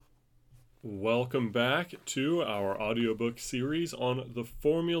Welcome back to our audiobook series on the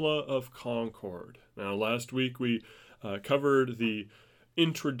Formula of Concord. Now, last week we covered the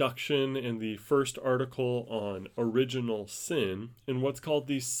introduction and the first article on original sin in what's called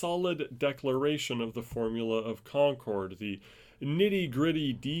the solid declaration of the Formula of Concord, the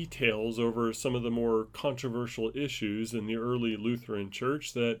nitty-gritty details over some of the more controversial issues in the early Lutheran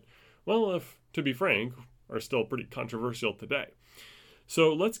Church that, well, if to be frank, are still pretty controversial today.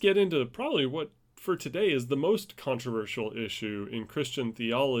 So let's get into probably what for today is the most controversial issue in Christian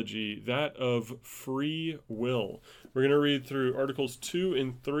theology, that of free will. We're going to read through Articles 2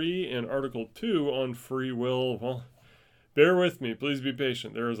 and 3 and Article 2 on free will. Well, bear with me. Please be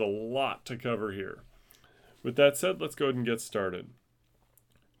patient. There is a lot to cover here. With that said, let's go ahead and get started.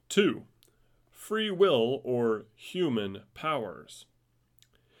 2. Free will or human powers.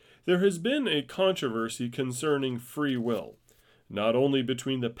 There has been a controversy concerning free will, not only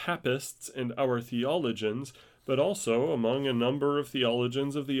between the Papists and our theologians, but also among a number of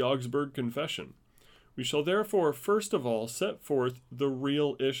theologians of the Augsburg Confession. We shall therefore first of all set forth the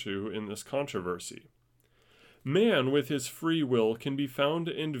real issue in this controversy. Man with his free will can be found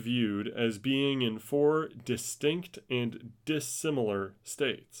and viewed as being in 4 distinct and dissimilar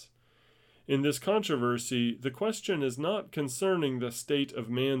states. In this controversy, the question is not concerning the state of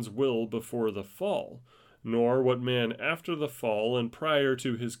man's will before the fall, nor what man after the fall and prior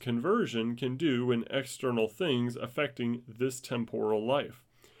to his conversion can do in external things affecting this temporal life,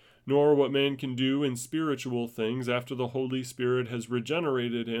 nor what man can do in spiritual things after the Holy Spirit has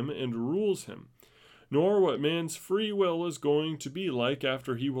regenerated him and rules him, nor what man's free will is going to be like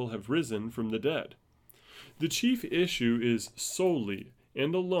after he will have risen from the dead. The chief issue is solely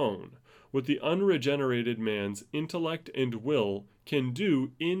and alone what the unregenerated man's intellect and will can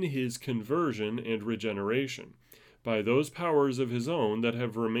do in his conversion and regeneration, by those powers of his own that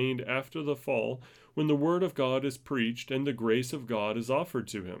have remained after the fall, when the word of God is preached and the grace of God is offered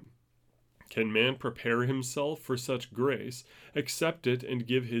to him. Can man prepare himself for such grace, accept it, and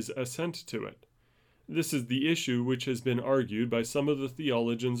give his assent to it? This is the issue which has been argued by some of the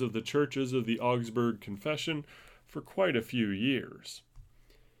theologians of the churches of the Augsburg Confession for quite a few years.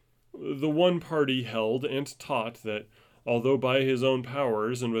 The one party held and taught that, although by his own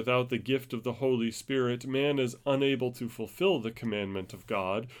powers and without the gift of the Holy Spirit, man is unable to fulfill the commandment of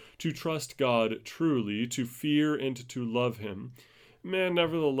God, to trust God truly, to fear and to love him, man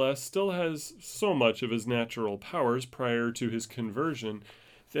nevertheless still has so much of his natural powers prior to his conversion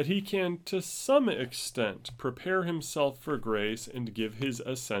that he can to some extent prepare himself for grace and give his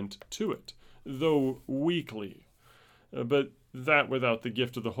assent to it, though weakly. But that without the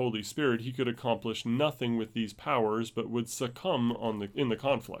gift of the Holy Spirit he could accomplish nothing with these powers, but would succumb in the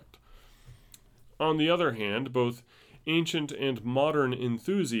conflict. On the other hand, both ancient and modern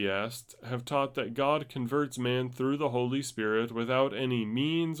enthusiasts have taught that God converts man through the Holy Spirit without any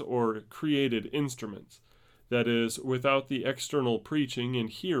means or created instruments, that is, without the external preaching and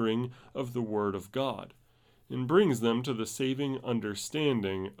hearing of the Word of God, and brings them to the saving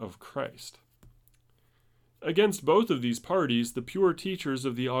understanding of Christ. Against both of these parties, the pure teachers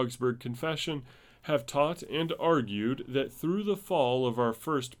of the Augsburg Confession have taught and argued that through the fall of our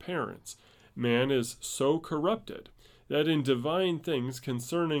first parents, man is so corrupted that in divine things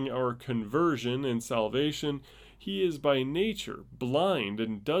concerning our conversion and salvation, he is by nature blind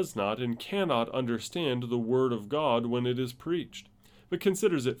and does not and cannot understand the word of God when it is preached, but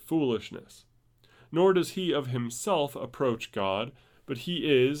considers it foolishness. Nor does he of himself approach God, but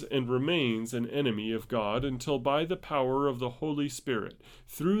he is and remains an enemy of God until by the power of the Holy Spirit,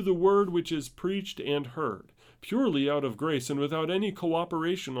 through the word which is preached and heard, purely out of grace and without any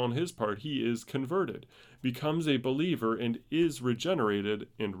cooperation on his part, he is converted, becomes a believer, and is regenerated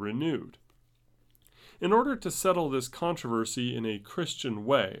and renewed. In order to settle this controversy in a Christian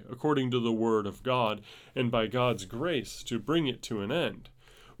way, according to the Word of God, and by God's grace to bring it to an end,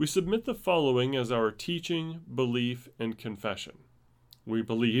 we submit the following as our teaching, belief, and confession. We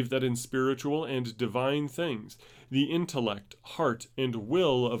believe that in spiritual and divine things, the intellect, heart, and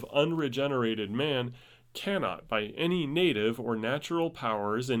will of unregenerated man cannot, by any native or natural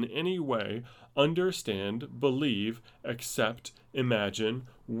powers in any way, understand, believe, accept, imagine,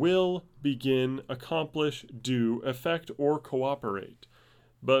 will, begin, accomplish, do, effect, or cooperate.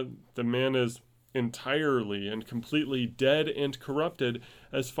 But the man is entirely and completely dead and corrupted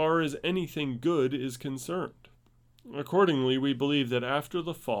as far as anything good is concerned. Accordingly, we believe that after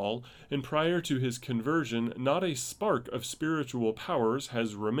the fall and prior to his conversion, not a spark of spiritual powers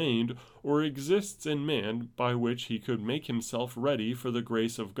has remained or exists in man by which he could make himself ready for the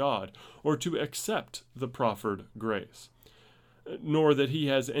grace of God, or to accept the proffered grace. nor that he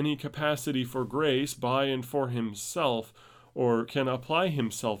has any capacity for grace by and for himself, or can apply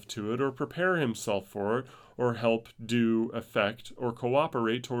himself to it, or prepare himself for it, or help do, effect, or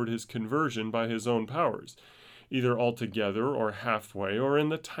cooperate toward his conversion by his own powers, either altogether or halfway, or in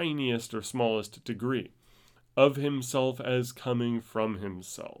the tiniest or smallest degree, of himself as coming from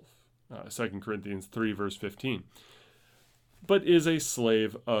himself. 2 Corinthians 3, verse 15. But is a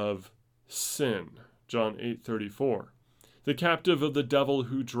slave of sin. John 8:34. The captive of the devil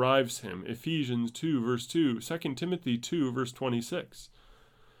who drives him. Ephesians 2, verse 2. 2 Timothy 2, verse 26.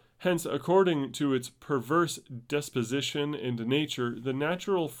 Hence, according to its perverse disposition and nature, the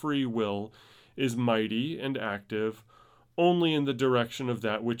natural free will is mighty and active only in the direction of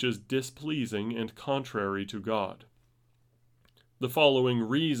that which is displeasing and contrary to God. The following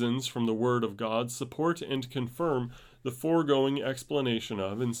reasons from the Word of God support and confirm the foregoing explanation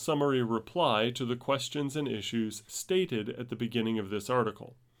of and summary reply to the questions and issues stated at the beginning of this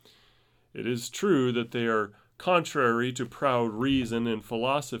article. It is true that they are contrary to proud reason and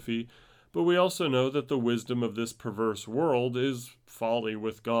philosophy, but we also know that the wisdom of this perverse world is folly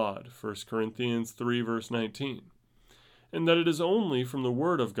with God, 1 Corinthians 3, verse 19, and that it is only from the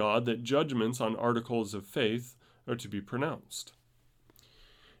Word of God that judgments on articles of faith are to be pronounced.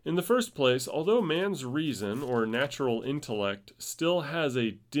 In the first place, although man's reason or natural intellect still has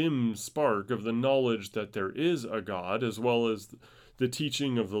a dim spark of the knowledge that there is a God, as well as the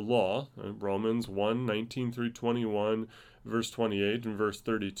teaching of the law, Romans 1, 19 through 21, verse 28 and verse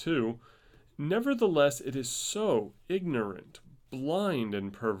 32, nevertheless it is so ignorant, blind,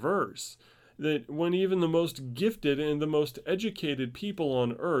 and perverse that when even the most gifted and the most educated people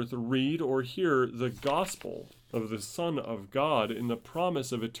on earth read or hear the gospel of the Son of God in the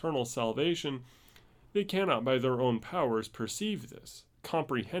promise of eternal salvation, they cannot by their own powers perceive this,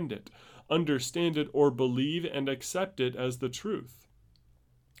 comprehend it, understand it, or believe and accept it as the truth.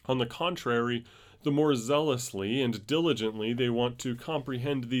 On the contrary, the more zealously and diligently they want to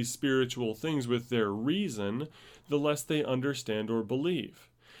comprehend these spiritual things with their reason, the less they understand or believe.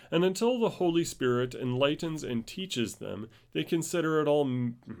 And until the Holy Spirit enlightens and teaches them, they consider it all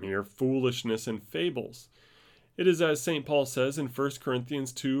mere foolishness and fables. It is as St. Paul says in 1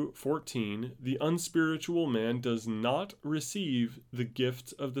 Corinthians 2:14, the unspiritual man does not receive the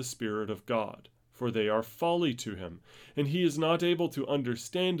gifts of the Spirit of God, for they are folly to him, and he is not able to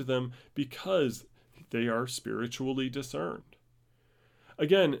understand them because they are spiritually discerned.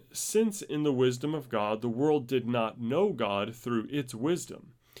 Again, since in the wisdom of God the world did not know God through its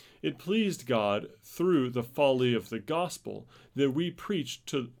wisdom, it pleased God through the folly of the gospel that we preach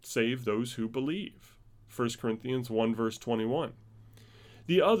to save those who believe. 1 Corinthians 1, verse 21.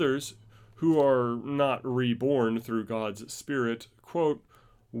 The others, who are not reborn through God's Spirit, quote,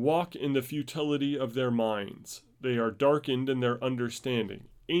 walk in the futility of their minds. They are darkened in their understanding,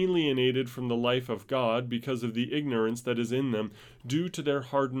 alienated from the life of God because of the ignorance that is in them due to their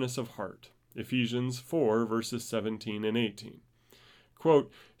hardness of heart. Ephesians 4, verses 17 and 18.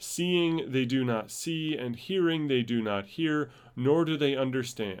 Quote, seeing they do not see, and hearing they do not hear, nor do they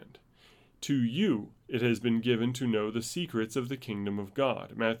understand. To you it has been given to know the secrets of the kingdom of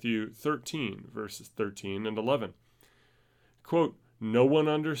God. Matthew 13, verses 13 and 11. Quote, no one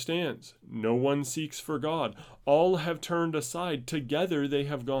understands. No one seeks for God. All have turned aside. Together they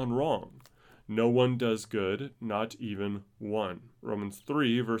have gone wrong. No one does good, not even one. Romans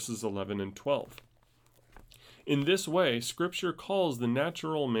 3, verses 11 and 12. In this way, Scripture calls the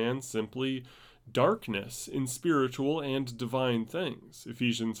natural man simply darkness in spiritual and divine things.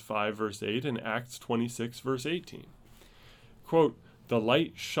 Ephesians 5, verse 8, and Acts 26, verse 18. Quote, the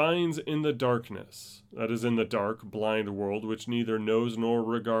light shines in the darkness, that is, in the dark, blind world, which neither knows nor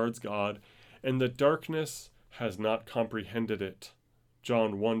regards God, and the darkness has not comprehended it.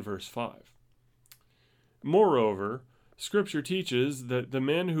 John 1, verse 5. Moreover, Scripture teaches that the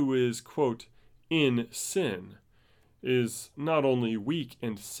man who is, quote, in sin is not only weak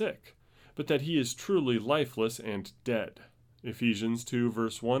and sick, but that he is truly lifeless and dead. Ephesians 2,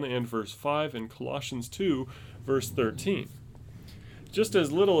 verse 1 and verse 5, and Colossians 2, verse 13. Just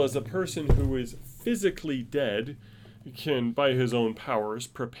as little as a person who is physically dead can, by his own powers,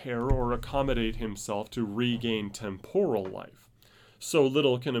 prepare or accommodate himself to regain temporal life, so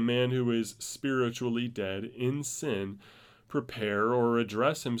little can a man who is spiritually dead in sin prepare or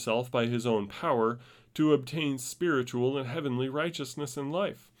address himself by his own power to obtain spiritual and heavenly righteousness and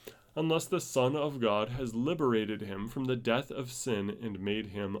life, unless the Son of God has liberated him from the death of sin and made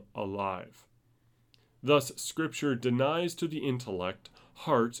him alive. Thus, Scripture denies to the intellect,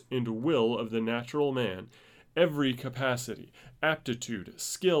 heart, and will of the natural man every capacity, aptitude,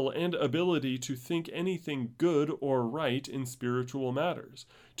 skill, and ability to think anything good or right in spiritual matters,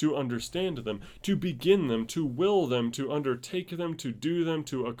 to understand them, to begin them, to will them, to undertake them, to do them,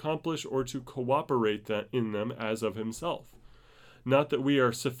 to accomplish, or to cooperate in them as of himself. Not that we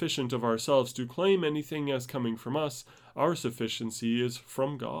are sufficient of ourselves to claim anything as coming from us. Our sufficiency is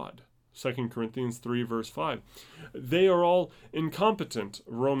from God. 2 Corinthians 3, verse 5. They are all incompetent.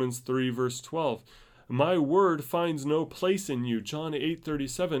 Romans 3, verse 12. My word finds no place in you. John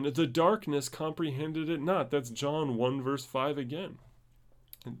 8:37. The darkness comprehended it not. That's John 1, verse 5 again.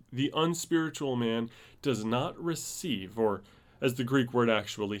 The unspiritual man does not receive, or as the Greek word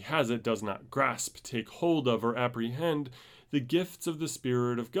actually has it, does not grasp, take hold of, or apprehend the gifts of the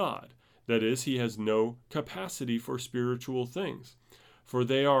Spirit of God. That is, he has no capacity for spiritual things, for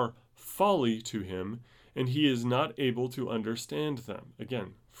they are folly to him, and he is not able to understand them.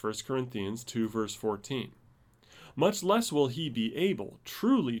 Again, 1 Corinthians 2, verse 14. Much less will he be able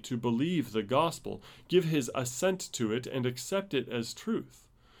truly to believe the gospel, give his assent to it, and accept it as truth.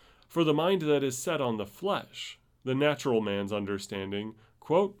 For the mind that is set on the flesh, the natural man's understanding,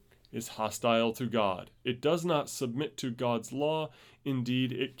 quote, is hostile to God. It does not submit to God's law.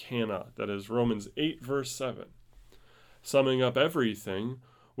 Indeed, it cannot. That is Romans 8, verse 7. Summing up everything,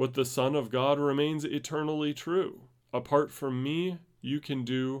 what the Son of God remains eternally true. Apart from me, you can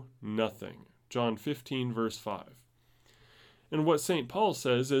do nothing. John 15, verse 5. And what St. Paul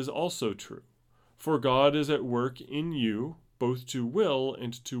says is also true. For God is at work in you, both to will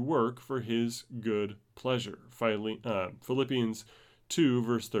and to work for his good pleasure. Philippians 2,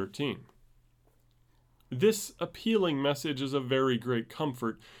 verse 13. This appealing message is a very great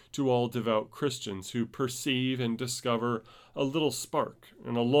comfort to all devout Christians who perceive and discover a little spark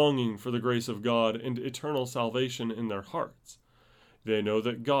and a longing for the grace of God and eternal salvation in their hearts. They know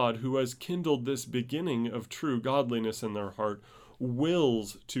that God, who has kindled this beginning of true godliness in their heart,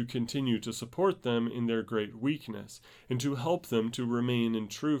 wills to continue to support them in their great weakness and to help them to remain in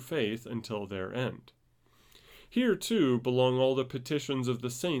true faith until their end. Here, too, belong all the petitions of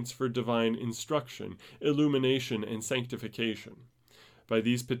the saints for divine instruction, illumination, and sanctification. By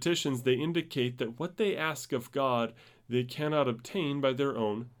these petitions, they indicate that what they ask of God, they cannot obtain by their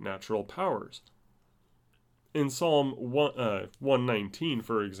own natural powers. In Psalm 119,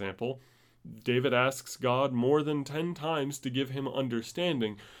 for example, David asks God more than 10 times to give him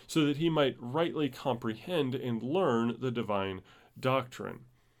understanding so that he might rightly comprehend and learn the divine doctrine.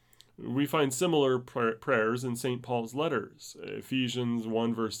 We find similar prayers in St. Paul's letters, Ephesians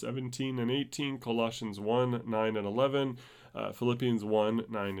 1, verse 17 and 18, Colossians 1, 9 and 11, Philippians 1,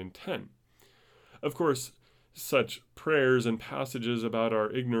 9 and 10. Of course, such prayers and passages about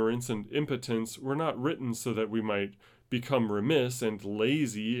our ignorance and impotence were not written so that we might become remiss and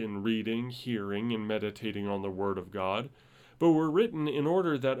lazy in reading, hearing, and meditating on the Word of God, but were written in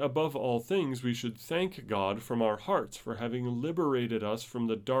order that above all things we should thank God from our hearts for having liberated us from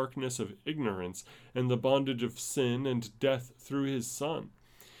the darkness of ignorance and the bondage of sin and death through his Son,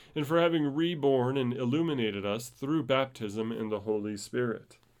 and for having reborn and illuminated us through baptism in the Holy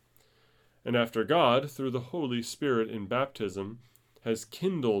Spirit. And after God, through the Holy Spirit in baptism, has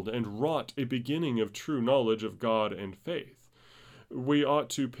kindled and wrought a beginning of true knowledge of God and faith, we ought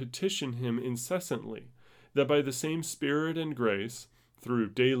to petition him incessantly, that by the same Spirit and grace, through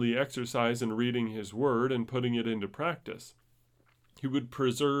daily exercise in reading his word and putting it into practice, he would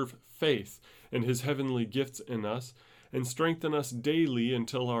preserve faith and his heavenly gifts in us and strengthen us daily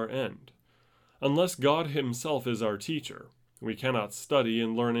until our end. Unless God himself is our teacher, we cannot study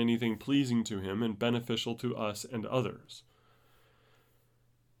and learn anything pleasing to him and beneficial to us and others.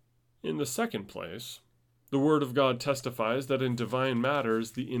 In the second place, the Word of God testifies that in divine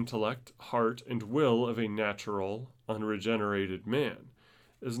matters the intellect, heart, and will of a natural, unregenerated man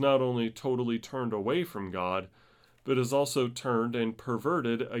is not only totally turned away from God, but is also turned and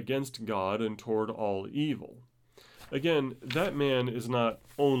perverted against God and toward all evil. Again, that man is not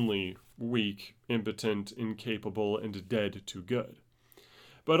only weak, impotent, incapable, and dead to good,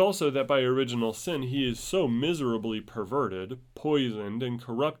 but also that by original sin he is so miserably perverted, poisoned, and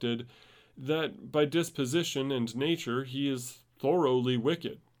corrupted that by disposition and nature he is thoroughly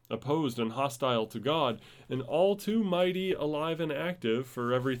wicked, opposed and hostile to God, and all too mighty, alive, and active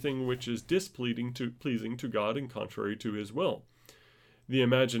for everything which is displeasing to God and contrary to his will. The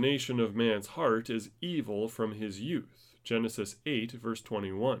imagination of man's heart is evil from his youth. Genesis 8, verse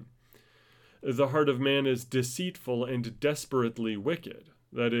 21. The heart of man is deceitful and desperately wicked.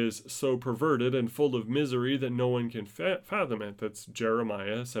 That is, so perverted and full of misery that no one can fathom it. That's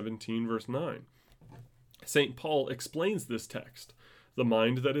Jeremiah 17, verse 9. St. Paul explains this text, the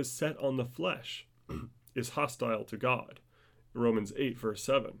mind that is set on the flesh. is hostile to God. Romans 8, verse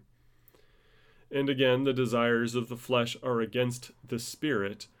 7. And again, the desires of the flesh are against the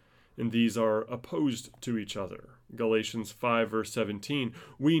Spirit, and these are opposed to each other. Galatians 5, verse 17.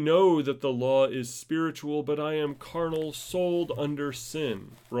 We know that the law is spiritual, but I am carnal, sold under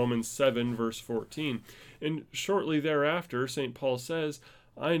sin. Romans 7, verse 14. And shortly thereafter, St. Paul says,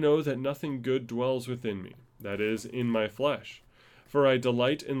 I know that nothing good dwells within me, that is, in my flesh. For I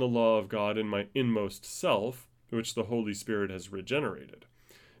delight in the law of God in my inmost self, which the Holy Spirit has regenerated.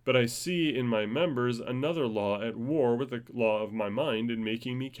 But I see in my members another law at war with the law of my mind and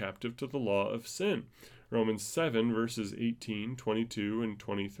making me captive to the law of sin. Romans 7, verses 18, 22, and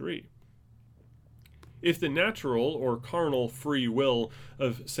 23. If the natural or carnal free will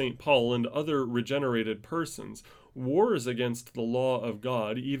of St. Paul and other regenerated persons wars against the law of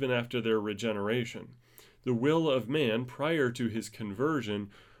God even after their regeneration, the will of man prior to his conversion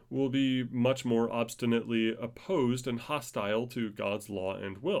will be much more obstinately opposed and hostile to God's law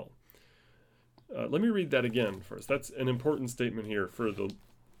and will. Let me read that again first. That's an important statement here for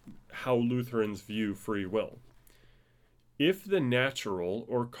how Lutherans view free will. If the natural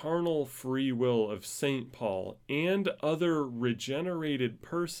or carnal free will of St. Paul and other regenerated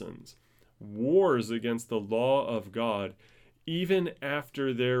persons wars against the law of God even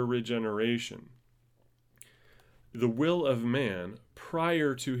after their regeneration, the will of man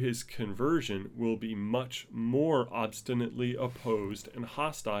prior to his conversion will be much more obstinately opposed and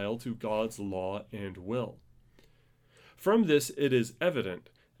hostile to God's law and will. From this it is evident,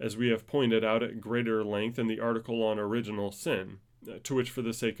 as we have pointed out at greater length in the article on original sin, to which for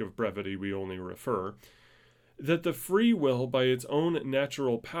the sake of brevity we only refer, that the free will by its own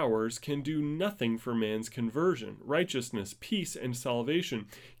natural powers can do nothing for man's conversion. Righteousness, peace, and salvation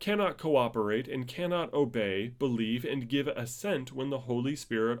cannot cooperate and cannot obey, believe, and give assent when the Holy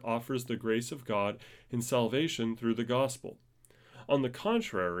Spirit offers the grace of God in salvation through the gospel. On the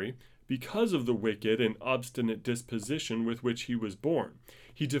contrary, because of the wicked and obstinate disposition with which he was born,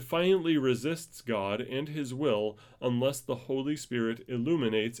 he defiantly resists God and his will unless the Holy Spirit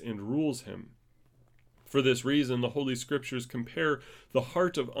illuminates and rules him. For this reason, the Holy Scriptures compare the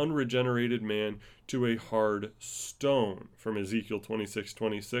heart of unregenerated man to a hard stone, from Ezekiel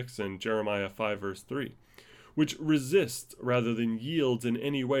 26:26 and Jeremiah 5, verse 3, which resists rather than yields in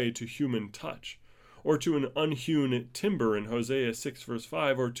any way to human touch, or to an unhewn timber in Hosea 6, verse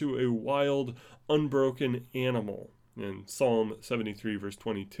 5, or to a wild, unbroken animal in Psalm 73, verse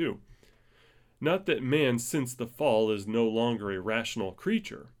 22. Not that man since the fall is no longer a rational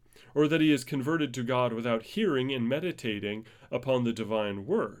creature, or that he is converted to God without hearing and meditating upon the divine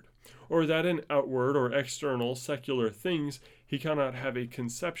word, or that in outward or external secular things he cannot have a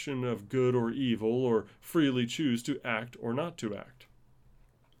conception of good or evil, or freely choose to act or not to act.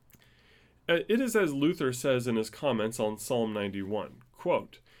 It is as Luther says in his comments on Psalm 91,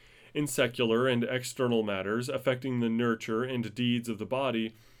 quote, in secular and external matters affecting the nurture and deeds of the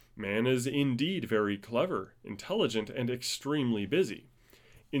body, man is indeed very clever, intelligent, and extremely busy.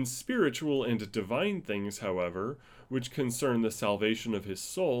 In spiritual and divine things, however, which concern the salvation of his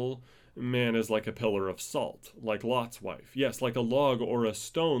soul, man is like a pillar of salt, like Lot's wife, yes, like a log or a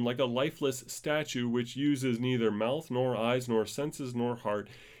stone, like a lifeless statue which uses neither mouth nor eyes nor senses nor heart,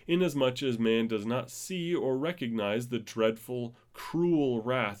 inasmuch as man does not see or recognize the dreadful, cruel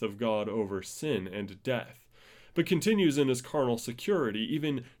wrath of God over sin and death, but continues in his carnal security,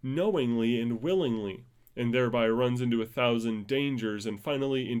 even knowingly and willingly, and thereby runs into 1,000 dangers and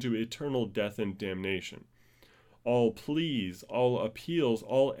finally into eternal death and damnation. All pleas, all appeals,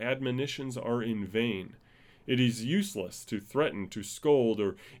 all admonitions are in vain. It is useless to threaten, to scold,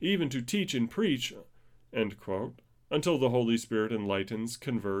 or even to teach and preach, end quote, until the Holy Spirit enlightens,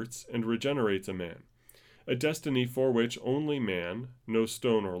 converts, and regenerates a man, a destiny for which only man, no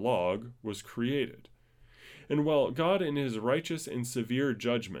stone or log, was created. And while God in his righteous and severe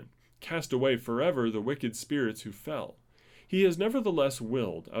judgment cast away forever the wicked spirits who fell, he has nevertheless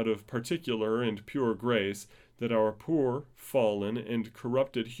willed, out of particular and pure grace, that our poor, fallen, and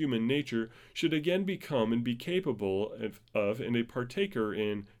corrupted human nature should again become and be capable of and a partaker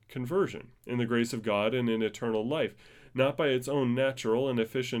in conversion, in the grace of God and in eternal life, not by its own natural and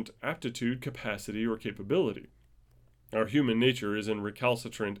efficient aptitude, capacity, or capability. Our human nature is in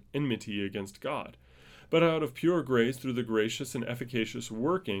recalcitrant enmity against God, but out of pure grace through the gracious and efficacious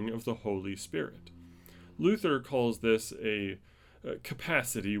working of the Holy Spirit. Luther calls this a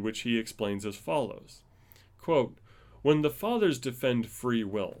capacity which he explains as follows. Quote, when the Fathers defend free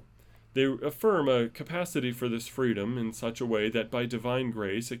will, they affirm a capacity for this freedom in such a way that by divine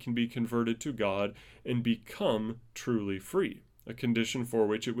grace it can be converted to God and become truly free. a condition for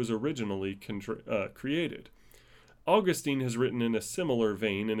which it was originally created. Augustine has written in a similar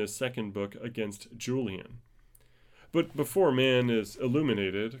vein in his second book against Julian. But before man is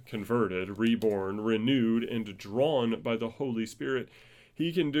illuminated, converted, reborn, renewed, and drawn by the Holy Spirit,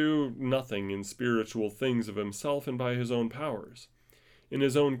 he can do nothing in spiritual things of himself and by his own powers. In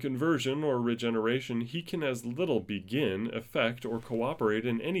his own conversion or regeneration, he can as little begin, effect, or cooperate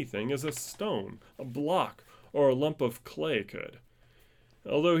in anything as a stone, a block, or a lump of clay could.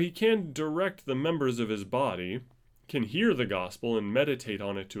 Although he can direct the members of his body, can hear the gospel and meditate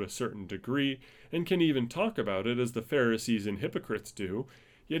on it to a certain degree, and can even talk about it as the Pharisees and hypocrites do,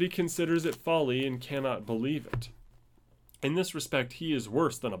 yet he considers it folly and cannot believe it. In this respect, he is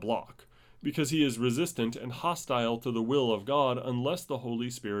worse than a block, because he is resistant and hostile to the will of God unless the Holy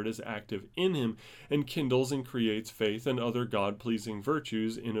Spirit is active in him and kindles and creates faith and other God-pleasing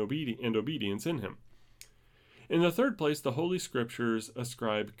virtues and obedience in him. In the third place, the Holy Scriptures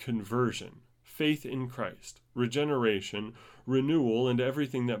ascribe conversion, faith in Christ, regeneration, renewal, and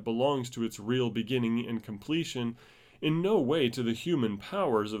everything that belongs to its real beginning and completion in no way to the human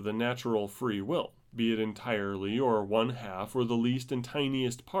powers of the natural free will, be it entirely or one half or the least and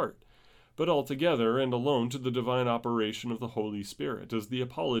tiniest part, but altogether and alone to the divine operation of the Holy Spirit, as the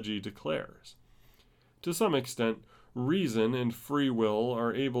Apology declares. To some extent, reason and free will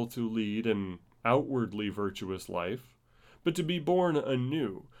are able to lead an outwardly virtuous life, but to be born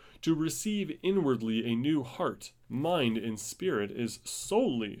anew, to receive inwardly a new heart, mind, and spirit is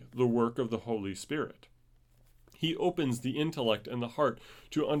solely the work of the Holy Spirit. He opens the intellect and the heart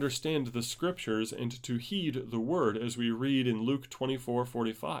to understand the Scriptures and to heed the Word, as we read in Luke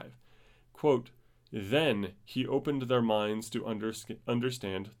 24:45. Quote, "Then he opened their minds to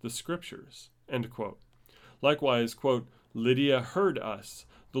understand the Scriptures." End quote. Likewise, quote, "Lydia heard us.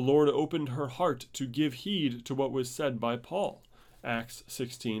 The Lord opened her heart to give heed to what was said by Paul." Acts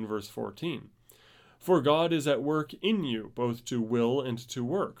 16, verse 14. "For God is at work in you, both to will and to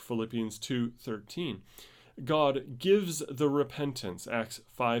work." Philippians 2:13. God gives the repentance. Acts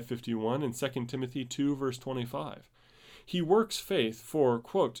 5:51 and 2 Timothy 2, verse 25. He works faith, for,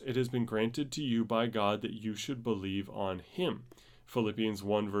 quote, "It has been granted to you by God that you should believe on him." Philippians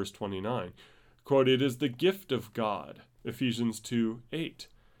 1, verse 29. Quote, "It is the gift of God." Ephesians 2:8.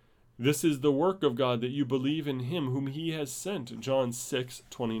 "This is the work of God, that you believe in him whom he has sent." John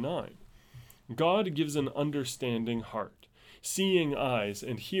 6:29. God gives an understanding heart, seeing eyes,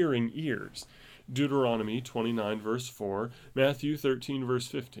 and hearing ears. Deuteronomy 29, verse 4, Matthew 13, verse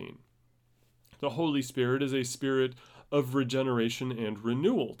 15. The Holy Spirit is a spirit of regeneration and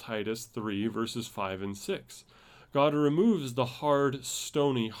renewal. Titus 3, verses 5 and 6. God removes the hard,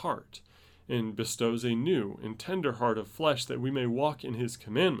 stony heart and bestows a new and tender heart of flesh that we may walk in his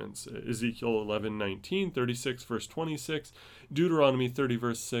commandments. Ezekiel 11:19, 36, verse 26, Deuteronomy 30,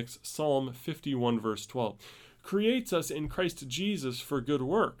 verse 6, Psalm 51, verse 12. Creates us in Christ Jesus for good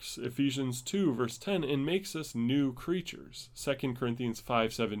works, Ephesians 2, verse 10, and makes us new creatures, 2 Corinthians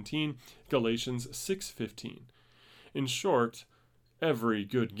 5:17, Galatians 6:15. In short, every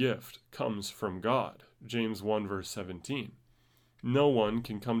good gift comes from God, James 1, verse 17. No one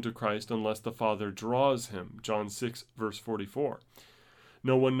can come to Christ unless the Father draws him, John 6, verse 44.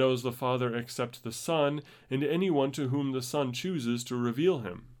 No one knows the Father except the Son, and anyone to whom the Son chooses to reveal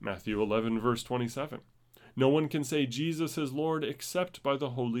him, Matthew 11, verse 27. No one can say Jesus is Lord except by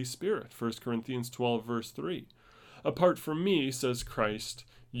the Holy Spirit, 1 Corinthians 12, verse 3. Apart from me, says Christ,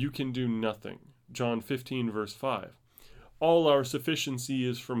 you can do nothing, John 15, verse 5. All our sufficiency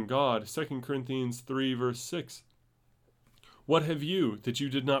is from God, 2 Corinthians 3, verse 6. What have you that you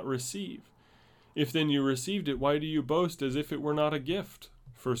did not receive? If then you received it, why do you boast as if it were not a gift?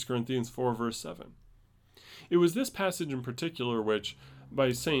 1 Corinthians 4, verse 7. It was this passage in particular which,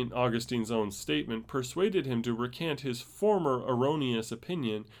 by St. Augustine's own statement, persuaded him to recant his former erroneous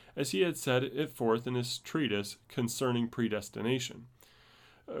opinion as he had set it forth in his treatise concerning predestination.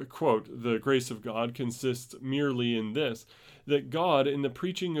 Quote, "The grace of God consists merely in this, that God, in the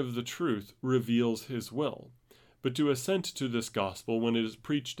preaching of the truth, reveals his will. But to assent to this gospel when it is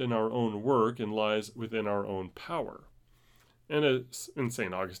preached in our own work and lies within our own power." And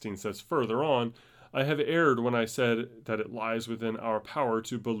St. Augustine says further on, "I have erred when I said that it lies within our power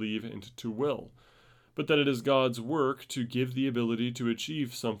to believe and to will, but that it is God's work to give the ability to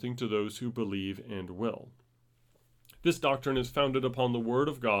achieve something to those who believe and will." This doctrine is founded upon the Word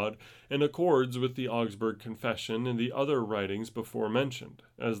of God and accords with the Augsburg Confession and the other writings before mentioned,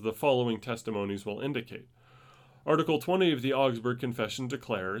 as the following testimonies will indicate. Article 20 of the Augsburg Confession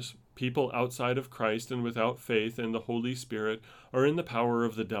declares, "People outside of Christ and without faith in the Holy Spirit are in the power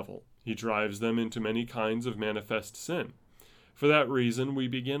of the devil. He drives them into many kinds of manifest sin. For that reason, we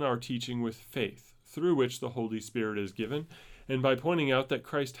begin our teaching with faith, through which the Holy Spirit is given, and by pointing out that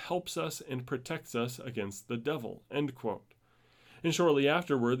Christ helps us and protects us against the devil." End quote. And shortly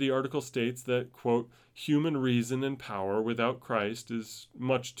afterward, the article states that, quote, "human reason and power without Christ is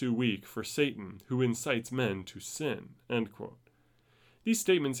much too weak for Satan, who incites men to sin." End quote. These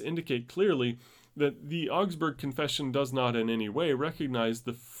statements indicate clearly that the Augsburg Confession does not in any way recognize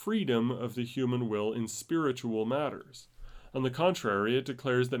the freedom of the human will in spiritual matters. On the contrary, it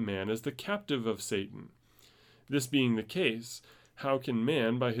declares that man is the captive of Satan. This being the case, how can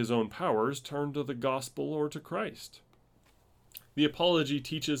man, by his own powers, turn to the gospel or to Christ? The Apology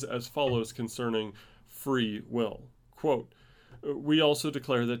teaches as follows concerning free will. Quote, "We also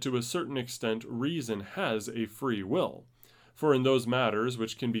declare that to a certain extent reason has a free will. For in those matters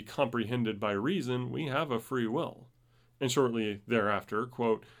which can be comprehended by reason, we have a free will." And shortly thereafter,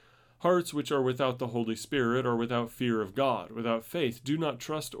 quote, "Hearts which are without the Holy Spirit are without fear of God, without faith, do not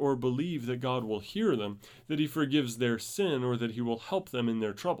trust or believe that God will hear them, that he forgives their sin, or that he will help them in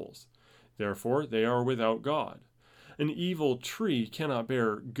their troubles. Therefore they are without God. An evil tree cannot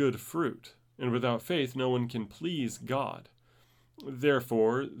bear good fruit, and without faith no one can please God.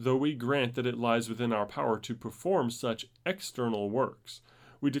 Therefore, though we grant that it lies within our power to perform such external works,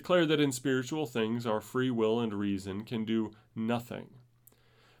 we declare that in spiritual things our free will and reason can do nothing."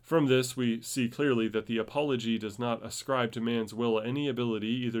 From this, we see clearly that the Apology does not ascribe to man's will any ability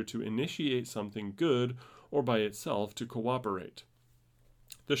either to initiate something good or by itself to cooperate.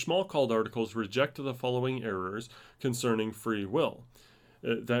 The Schmalkald articles reject the following errors concerning free will: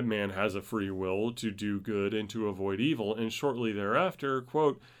 that man has a free will to do good and to avoid evil, and shortly thereafter,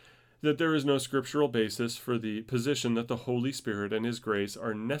 quote, that there is no scriptural basis for the position that the Holy Spirit and his grace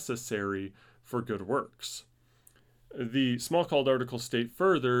are necessary for good works. The Schmalkald articles state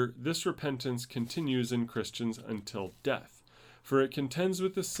further, "This repentance continues in Christians until death, for it contends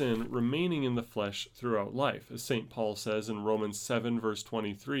with the sin remaining in the flesh throughout life," as St. Paul says in Romans 7, verse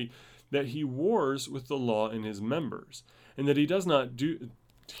 23, that he wars with the law in his members, and that he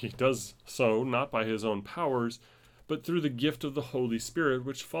does so not by his own powers, but through the gift of the Holy Spirit,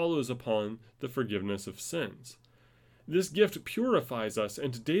 which follows upon the forgiveness of sins. This gift purifies us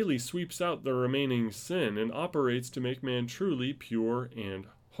and daily sweeps out the remaining sin and operates to make man truly pure and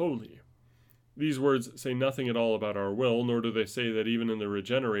holy. These words say nothing at all about our will, nor do they say that even in the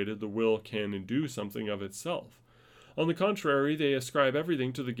regenerated the will can do something of itself. On the contrary, they ascribe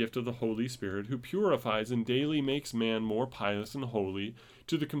everything to the gift of the Holy Spirit, who purifies and daily makes man more pious and holy,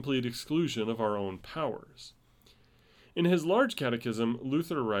 to the complete exclusion of our own powers. In his large catechism,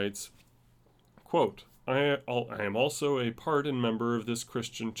 Luther writes, quote, I am also a part and member of this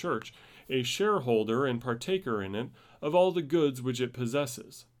Christian church, a shareholder and partaker in it of all the goods which it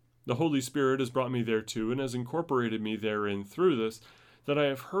possesses. The Holy Spirit has brought me thereto and has incorporated me therein through this, that I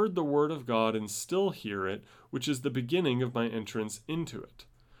have heard the word of God and still hear it, which is the beginning of my entrance into it.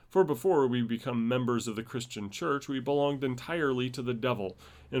 For before we become members of the Christian church, we belonged entirely to the devil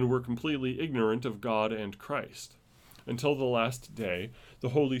and were completely ignorant of God and Christ. Until the last day, the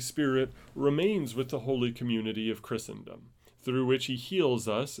Holy Spirit remains with the holy community of Christendom, through which he heals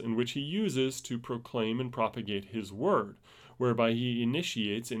us and which he uses to proclaim and propagate his word, whereby he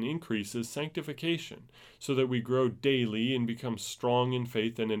initiates and increases sanctification, so that we grow daily and become strong in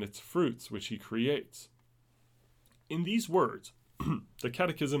faith and in its fruits which he creates. In these words, the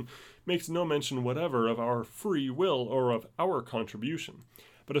Catechism makes no mention whatever of our free will or of our contribution,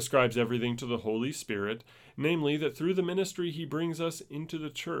 but ascribes everything to the Holy Spirit, namely that through the ministry he brings us into the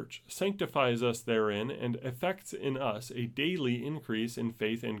church, sanctifies us therein, and effects in us a daily increase in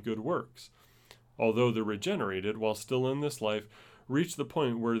faith and good works. Although the regenerated, while still in this life, reach the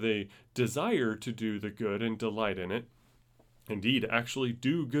point where they desire to do the good and delight in it, indeed actually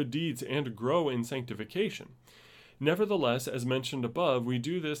do good deeds and grow in sanctification. Nevertheless, as mentioned above, we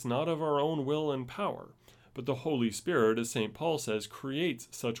do this not of our own will and power, but the Holy Spirit, as St. Paul says, creates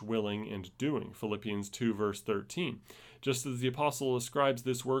such willing and doing, Philippians 2, verse 13, just as the apostle ascribes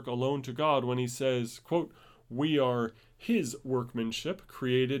this work alone to God when he says, quote, we are his workmanship,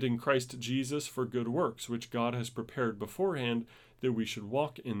 created in Christ Jesus for good works, which God has prepared beforehand that we should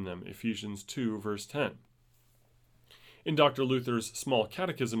walk in them, Ephesians 2, verse 10. In Dr. Luther's Small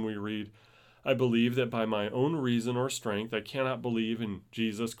Catechism we read, I believe that by my own reason or strength I cannot believe in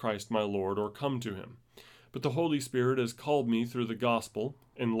Jesus Christ my Lord or come to him. But the Holy Spirit has called me through the gospel,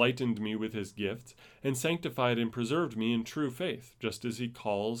 enlightened me with his gifts, and sanctified and preserved me in true faith, just as he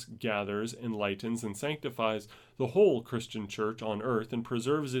calls, gathers, enlightens, and sanctifies the whole Christian church on earth and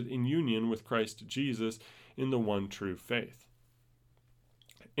preserves it in union with Christ Jesus in the one true faith.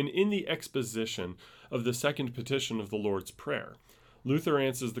 And in the exposition of the second petition of the Lord's Prayer, Luther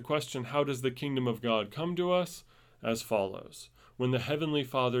answers the question, how does the kingdom of God come to us? As follows: when the Heavenly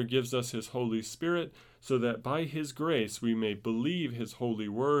Father gives us His Holy Spirit, so that by His grace we may believe His holy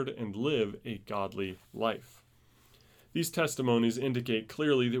word and live a godly life. These testimonies indicate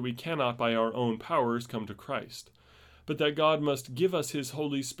clearly that we cannot by our own powers come to Christ, but that God must give us His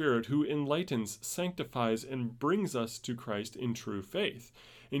Holy Spirit, who enlightens, sanctifies, and brings us to Christ in true faith,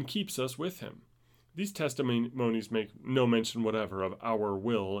 and keeps us with Him. These testimonies make no mention whatever of our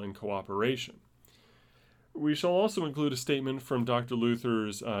will and cooperation. We shall also include a statement from Dr.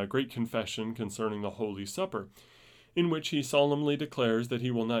 Luther's Great Confession concerning the Holy Supper, in which he solemnly declares that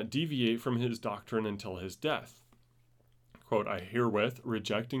he will not deviate from his doctrine until his death. Quote, I herewith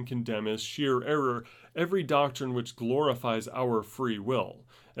reject and condemn as sheer error every doctrine which glorifies our free will,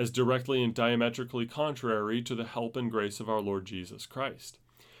 as directly and diametrically contrary to the help and grace of our Lord Jesus Christ.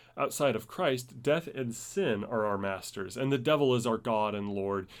 Outside of Christ, death and sin are our masters, and the devil is our God and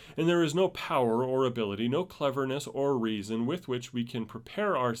Lord, and there is no power or ability, no cleverness or reason with which we can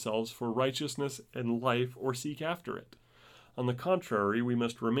prepare ourselves for righteousness and life or seek after it. On the contrary, we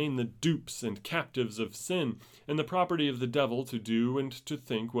must remain the dupes and captives of sin, and the property of the devil to do and to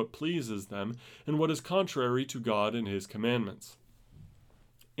think what pleases them, and what is contrary to God and His commandments.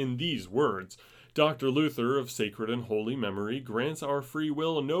 In these words, Dr. Luther, of sacred and holy memory, grants our free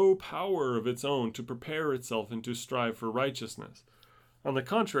will no power of its own to prepare itself and to strive for righteousness. On the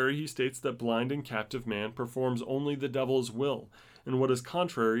contrary, he states that blind and captive man performs only the devil's will, and what is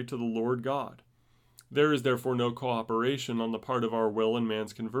contrary to the Lord God. There is therefore no cooperation on the part of our will in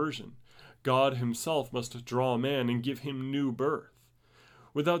man's conversion. God Himself must draw man and give him new birth.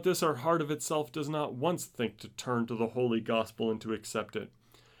 Without this, our heart of itself does not once think to turn to the holy gospel and to accept it.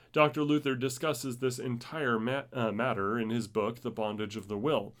 Dr. Luther discusses this entire matter in his book, The Bondage of the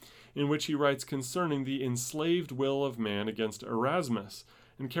Will, in which he writes concerning the enslaved will of man against Erasmus,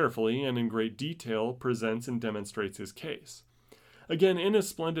 and carefully and in great detail presents and demonstrates his case. Again, in his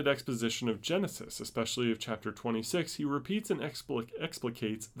splendid exposition of Genesis, especially of chapter 26, he repeats and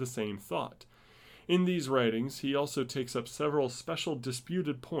explicates the same thought. In these writings, he also takes up several special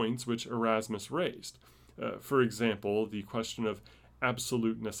disputed points which Erasmus raised. For example, the question of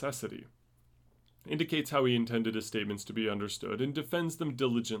absolute necessity, indicates how he intended his statements to be understood, and defends them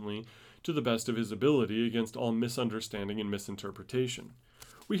diligently to the best of his ability against all misunderstanding and misinterpretation.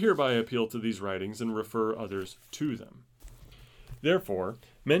 We hereby appeal to these writings and refer others to them. Therefore,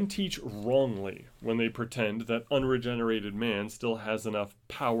 men teach wrongly when they pretend that unregenerated man still has enough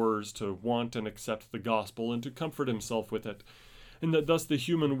powers to want and accept the gospel and to comfort himself with it, and that thus the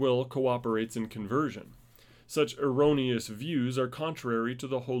human will cooperates in conversion. Such erroneous views are contrary to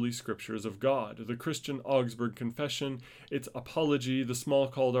the Holy Scriptures of God, the Christian Augsburg Confession, its Apology, the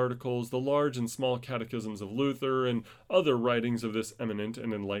small-called articles, the large and small catechisms of Luther, and other writings of this eminent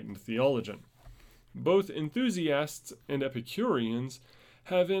and enlightened theologian. Both enthusiasts and Epicureans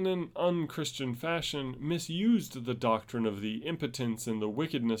have in an unchristian fashion misused the doctrine of the impotence and the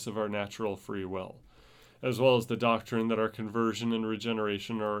wickedness of our natural free will, as well as the doctrine that our conversion and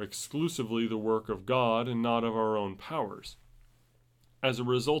regeneration are exclusively the work of God and not of our own powers. As a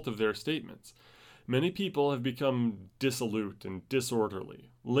result of their statements, many people have become dissolute and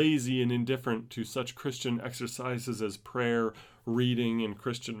disorderly, lazy and indifferent to such Christian exercises as prayer, reading, and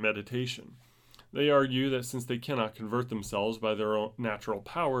Christian meditation. They argue that since they cannot convert themselves by their own natural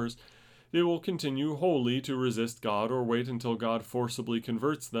powers, they will continue wholly to resist God or wait until God forcibly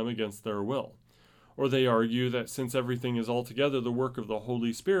converts them against their will. Or they argue that since everything is altogether the work of the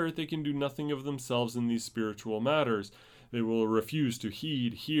Holy Spirit, they can do nothing of themselves in these spiritual matters. They will refuse to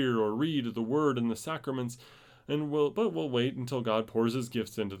heed, hear, or read the Word and the sacraments, but will wait until God pours His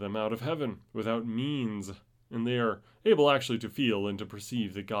gifts into them out of heaven, without means, and they are able actually to feel and to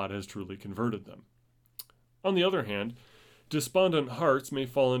perceive that God has truly converted them. On the other hand, despondent hearts may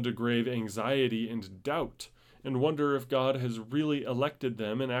fall into grave anxiety and doubt, and wonder if God has really elected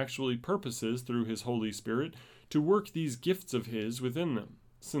them and actually purposes through His Holy Spirit to work these gifts of His within them,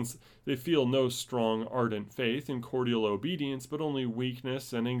 since they feel no strong, ardent faith and cordial obedience, but only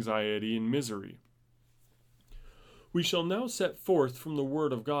weakness and anxiety and misery. We shall now set forth from the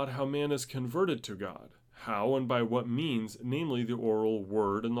Word of God how man is converted to God, how and by what means, namely the oral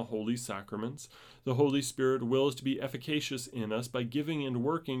word and the holy sacraments, the Holy Spirit wills to be efficacious in us by giving and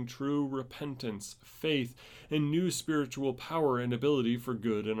working true repentance, faith, and new spiritual power and ability for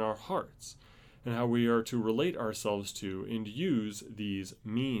good in our hearts, and how we are to relate ourselves to and use these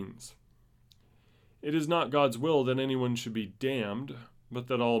means. It is not God's will that anyone should be damned, but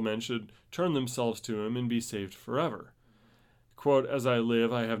that all men should turn themselves to Him and be saved forever. Quote, "As I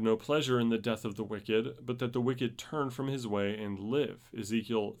live, I have no pleasure in the death of the wicked, but that the wicked turn from his way and live."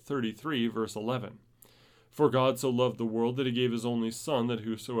 Ezekiel 33, verse 11. "For God so loved the world that he gave his only Son, that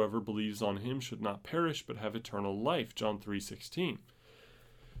whosoever believes on him should not perish, but have eternal life." John 3:16.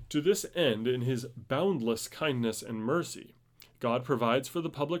 To this end, in his boundless kindness and mercy, God provides for the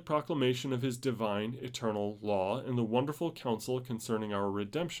public proclamation of his divine, eternal law and the wonderful counsel concerning our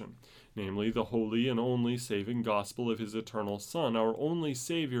redemption, namely the holy and only saving gospel of his eternal Son, our only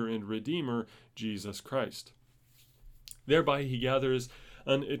Savior and Redeemer, Jesus Christ. Thereby he gathers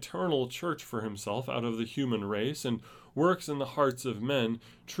an eternal church for himself out of the human race and works in the hearts of men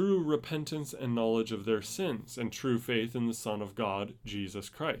true repentance and knowledge of their sins and true faith in the Son of God, Jesus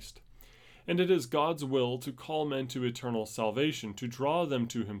Christ. And it is God's will to call men to eternal salvation, to draw them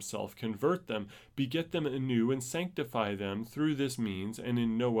to himself, convert them, beget them anew, and sanctify them through this means and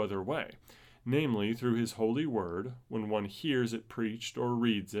in no other way, namely through his holy word, when one hears it preached or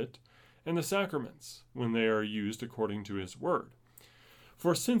reads it, and the sacraments, when they are used according to his word.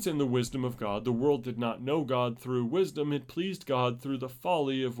 For since in the wisdom of God the world did not know God through wisdom, it pleased God through the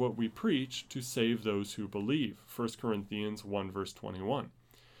folly of what we preach to save those who believe. 1 Corinthians 1 verse 21.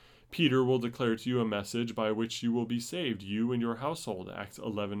 Peter will declare to you a message by which you will be saved, you and your household. Acts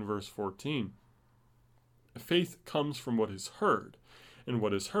 11 verse 14. Faith comes from what is heard, and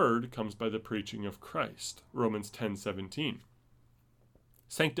what is heard comes by the preaching of Christ. Romans 10:17.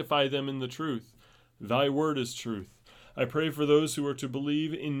 Sanctify them in the truth. Thy word is truth. I pray for those who are to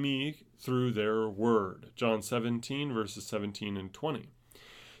believe in me through their word. John 17 verses 17 and 20.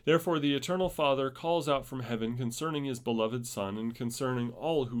 Therefore the eternal Father calls out from heaven concerning his beloved Son and concerning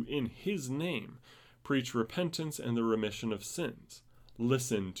all who in his name preach repentance and the remission of sins.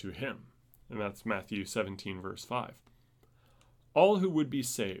 Listen to him. And that's Matthew 17 verse 5. All who would be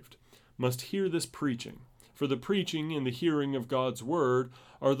saved must hear this preaching, for the preaching and the hearing of God's word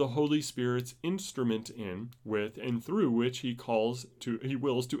are the Holy Spirit's instrument in, with, and through which he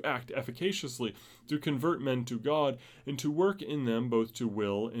wills to act efficaciously, to convert men to God, and to work in them both to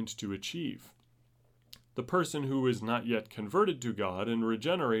will and to achieve. The person who is not yet converted to God and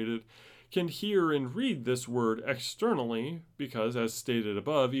regenerated can hear and read this word externally, because, as stated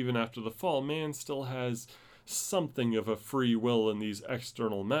above, even after the fall, man still has something of a free will in these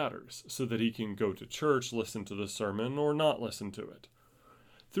external matters, so that he can go to church, listen to the sermon, or not listen to it.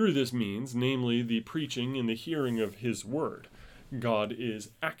 Through this means, namely the preaching and the hearing of his word, God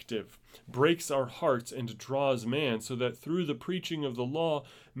is active, breaks our hearts, and draws man, so that through the preaching of the law,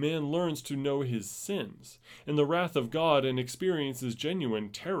 man learns to know his sins, and the wrath of God, and experiences genuine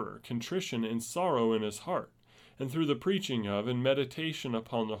terror, contrition, and sorrow in his heart. And through the preaching of and meditation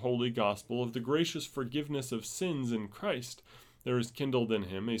upon the holy gospel of the gracious forgiveness of sins in Christ, there is kindled in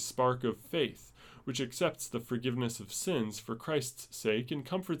him a spark of faith, which accepts the forgiveness of sins for Christ's sake and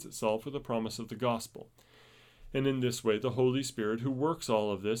comforts itself with the promise of the gospel. And in this way, the Holy Spirit, who works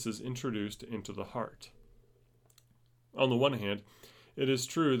all of this, is introduced into the heart. On the one hand, it is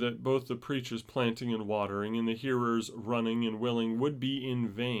true that both the preacher's planting and watering and the hearer's running and willing would be in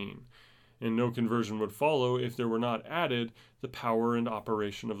vain, and no conversion would follow if there were not added the power and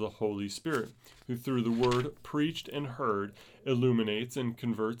operation of the Holy Spirit, who through the word preached and heard illuminates and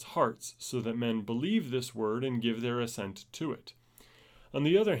converts hearts, so that men believe this word and give their assent to it. On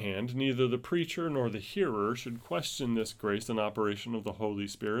the other hand, neither the preacher nor the hearer should question this grace and operation of the Holy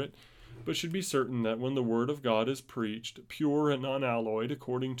Spirit, but should be certain that when the word of God is preached, pure and unalloyed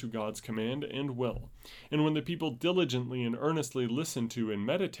according to God's command and will, and when the people diligently and earnestly listen to and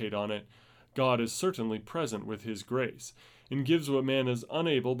meditate on it, God is certainly present with his grace, and gives what man is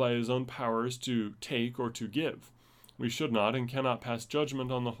unable by his own powers to take or to give. We should not and cannot pass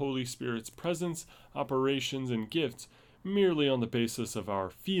judgment on the Holy Spirit's presence, operations, and gifts merely on the basis of our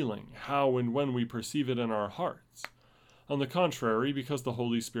feeling, how and when we perceive it in our hearts. On the contrary, because the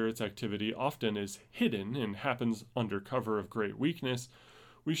Holy Spirit's activity often is hidden and happens under cover of great weakness,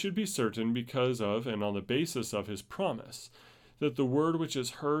 we should be certain, because of and on the basis of his promise, that the word which is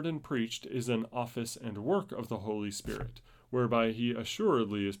heard and preached is an office and work of the Holy Spirit, whereby he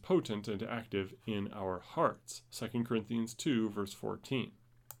assuredly is potent and active in our hearts. 2 Corinthians 2, verse 14.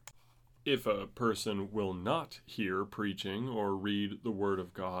 If a person will not hear preaching or read the word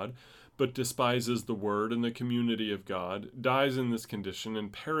of God, but despises the word and the community of God, dies in this condition,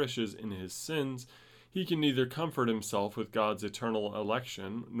 and perishes in his sins, he can neither comfort himself with God's eternal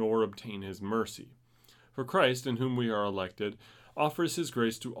election, nor obtain his mercy. For Christ, in whom we are elected, offers his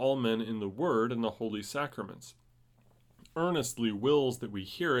grace to all men in the word and the holy sacraments, earnestly wills that we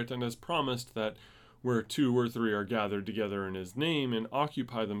hear it, and has promised that where 2 or 3 are gathered together in his name and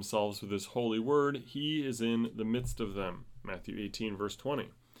occupy themselves with his holy word, he is in the midst of them. Matthew 18, verse 20.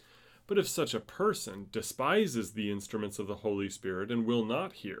 But if such a person despises the instruments of the Holy Spirit and will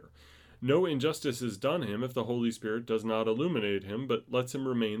not hear, no injustice is done him if the Holy Spirit does not illuminate him, but lets him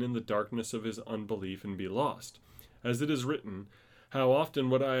remain in the darkness of his unbelief and be lost. As it is written, "How often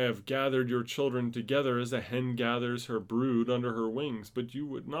would I have gathered your children together as a hen gathers her brood under her wings, but you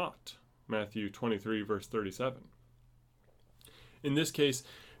would not." Matthew 23, verse 37. In this case,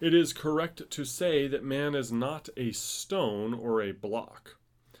 it is correct to say that man is not a stone or a block.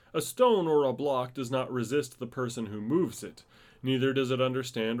 A stone or a block does not resist the person who moves it, neither does it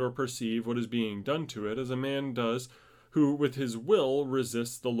understand or perceive what is being done to it as a man does who with his will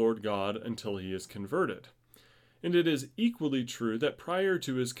resists the Lord God until he is converted. And it is equally true that prior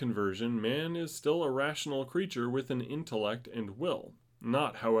to his conversion, man is still a rational creature with an intellect and will,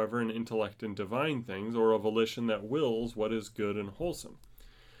 not, however, an intellect in divine things or a volition that wills what is good and wholesome.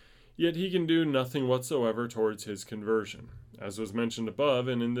 Yet he can do nothing whatsoever towards his conversion, as was mentioned above,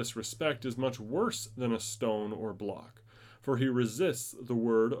 and in this respect is much worse than a stone or block, for he resists the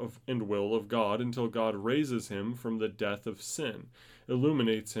word and will of God until God raises him from the death of sin,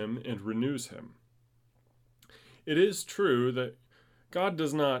 illuminates him, and renews him. It is true that God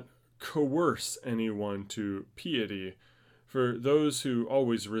does not coerce anyone to piety, for those who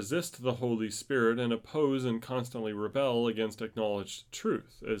always resist the Holy Spirit and oppose and constantly rebel against acknowledged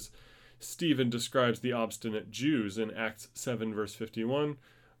truth, as Stephen describes the obstinate Jews in Acts 7, verse 51,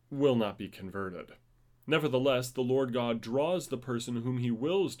 will not be converted. Nevertheless, the Lord God draws the person whom he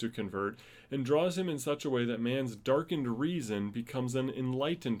wills to convert, and draws him in such a way that man's darkened reason becomes an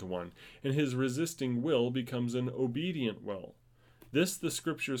enlightened one, and his resisting will becomes an obedient will. This the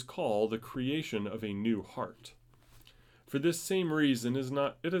Scriptures call the creation of a new heart. For this same reason,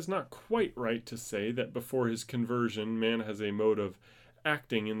 it is not quite right to say that before his conversion man has a mode of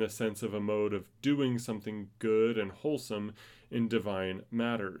acting in the sense of a mode of doing something good and wholesome in divine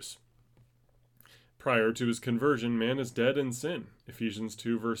matters. Prior to his conversion, man is dead in sin, Ephesians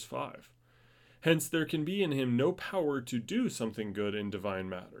 2, verse 5. Hence there can be in him no power to do something good in divine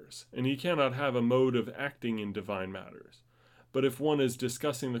matters, and he cannot have a mode of acting in divine matters. But if one is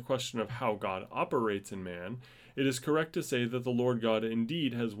discussing the question of how God operates in man, it is correct to say that the Lord God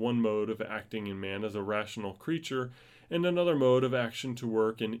indeed has one mode of acting in man as a rational creature, and another mode of action to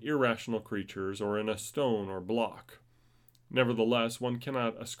work in irrational creatures or in a stone or block. Nevertheless, one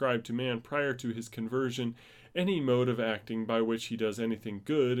cannot ascribe to man prior to his conversion any mode of acting by which he does anything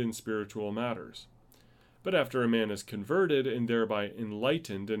good in spiritual matters. But after a man is converted and thereby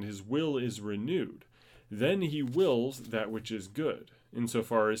enlightened and his will is renewed, then he wills that which is good,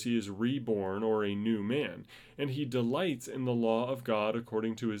 insofar as he is reborn or a new man, and he delights in the law of God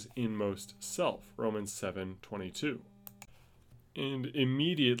according to his inmost self, Romans 7:22. And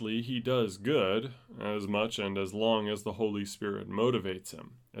immediately he does good, as much and as long as the Holy Spirit motivates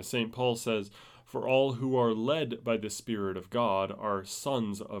him. As St. Paul says, "For all who are led by the Spirit of God are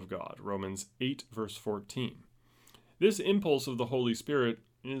sons of God," Romans 8, verse 14. This impulse of the Holy Spirit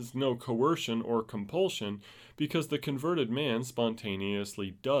is no coercion or compulsion, because the converted man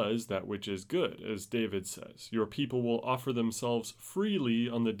spontaneously does that which is good, as David says, "Your people will offer themselves freely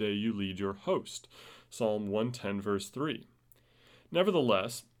on the day you lead your host," Psalm 110, verse 3.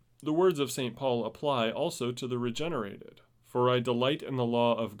 Nevertheless, the words of St. Paul apply also to the regenerated. "For I delight in the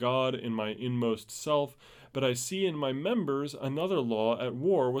law of God in my inmost self, but I see in my members another law at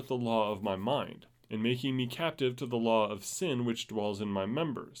war with the law of my mind, and making me captive to the law of sin which dwells in my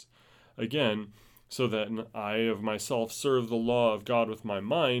members. Again, so that I of myself serve the law of God with my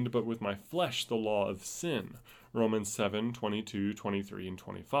mind, but with my flesh the law of sin." Romans 7, 22, 23, and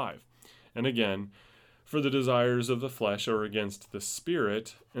 25. And again, "For the desires of the flesh are against the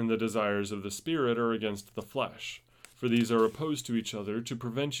Spirit, and the desires of the Spirit are against the flesh. For these are opposed to each other to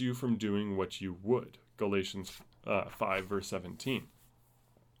prevent you from doing what you would." Galatians 5, verse 17.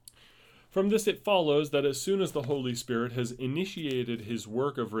 From this it follows that as soon as the Holy Spirit has initiated his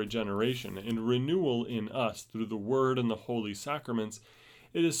work of regeneration and renewal in us through the Word and the holy sacraments,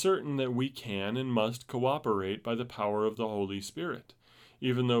 it is certain that we can and must cooperate by the power of the Holy Spirit,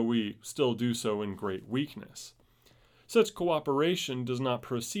 even though we still do so in great weakness. Such cooperation does not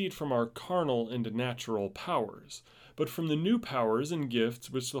proceed from our carnal and natural powers, but from the new powers and gifts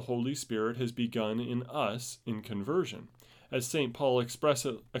which the Holy Spirit has begun in us in conversion. As St. Paul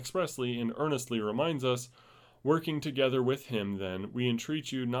expressly and earnestly reminds us, "Working together with him, then, we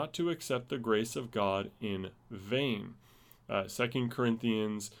entreat you not to accept the grace of God in vain." 2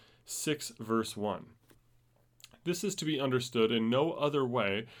 Corinthians 6, verse 1. This is to be understood in no other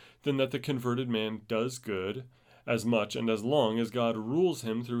way than that the converted man does good as much and as long as God rules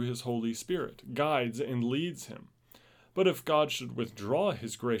him through his Holy Spirit, guides and leads him. But if God should withdraw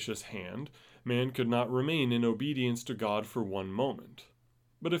his gracious hand, man could not remain in obedience to God for one moment.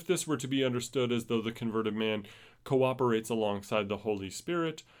 But if this were to be understood as though the converted man cooperates alongside the Holy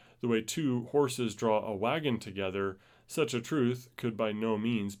Spirit, the way two horses draw a wagon together, such a truth could by no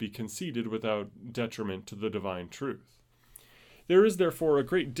means be conceded without detriment to the divine truth. There is therefore a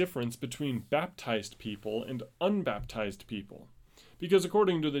great difference between baptized people and unbaptized people, because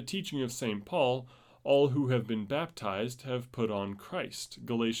according to the teaching of St. Paul, all who have been baptized have put on Christ,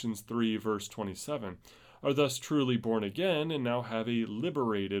 Galatians 3 verse 27, are thus truly born again and now have a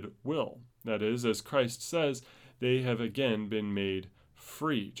liberated will. That is, as Christ says, they have again been made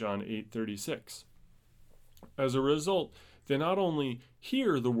free, John 8:36. As a result, they not only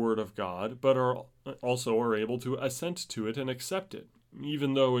hear the word of God, but are able to assent to it and accept it,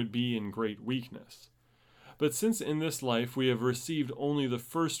 even though it be in great weakness. But since in this life we have received only the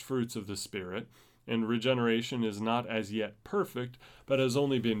first fruits of the Spirit, and regeneration is not as yet perfect, but has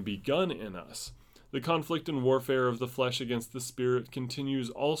only been begun in us, the conflict and warfare of the flesh against the Spirit continues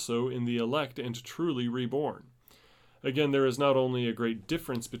also in the elect and truly reborn. Again, there is not only a great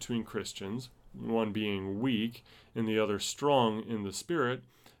difference between Christians, one being weak and the other strong in the Spirit,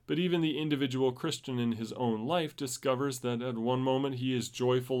 but even the individual Christian in his own life discovers that at one moment he is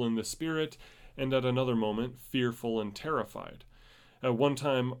joyful in the Spirit, and at another moment fearful and terrified. At one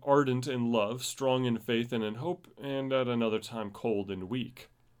time ardent in love, strong in faith and in hope, and at another time cold and weak.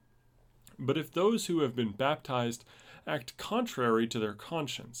 But if those who have been baptized act contrary to their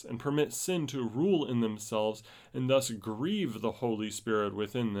conscience, and permit sin to rule in themselves, and thus grieve the Holy Spirit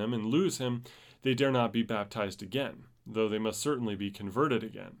within them, and lose him, they dare not be baptized again, though they must certainly be converted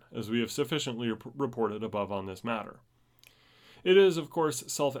again, as we have sufficiently reported above on this matter. It is, of course,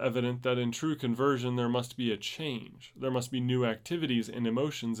 self-evident that in true conversion there must be a change. There must be new activities and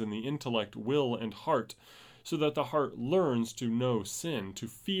emotions in the intellect, will, and heart, so that the heart learns to know sin, to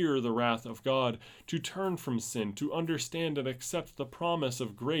fear the wrath of God, to turn from sin, to understand and accept the promise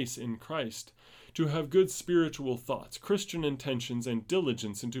of grace in Christ, to have good spiritual thoughts, Christian intentions, and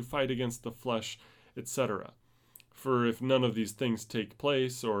diligence, and to fight against the flesh, etc. For if none of these things take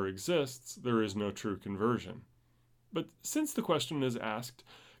place or exists, there is no true conversion. But since the question is asked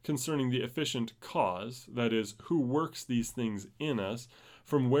concerning the efficient cause, that is, who works these things in us,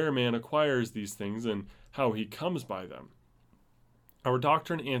 from where man acquires these things, and how he comes by them, our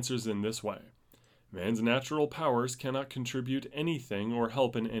doctrine answers in this way. Man's natural powers cannot contribute anything or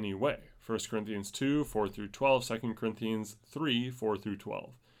help in any way. 1 Corinthians 2, 4-12, 2 Corinthians 3, 4-12.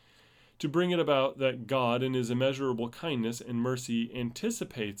 To bring it about that God in his immeasurable kindness and mercy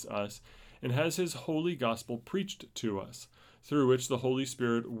anticipates us and has his holy gospel preached to us, through which the Holy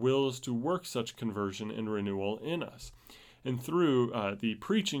Spirit wills to work such conversion and renewal in us, and through the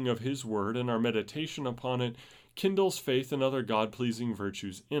preaching of his word and our meditation upon it, kindles faith and other God-pleasing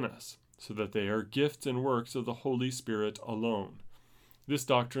virtues in us, so that they are gifts and works of the Holy Spirit alone. This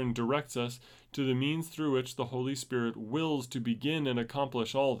doctrine directs us to the means through which the Holy Spirit wills to begin and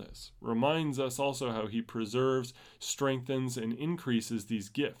accomplish all this, reminds us also how he preserves, strengthens, and increases these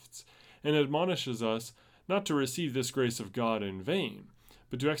gifts, and admonishes us not to receive this grace of God in vain,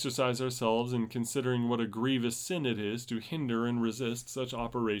 but to exercise ourselves in considering what a grievous sin it is to hinder and resist such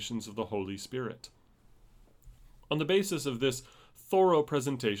operations of the Holy Spirit. On the basis of this thorough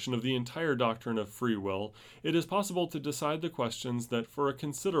presentation of the entire doctrine of free will, it is possible to decide the questions that for a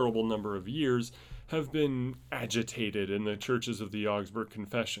considerable number of years have been agitated in the churches of the Augsburg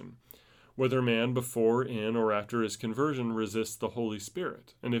Confession. Whether man before, in, or after his conversion resists the Holy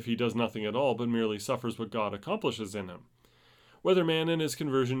Spirit, and if he does nothing at all but merely suffers what God accomplishes in him. Whether man in his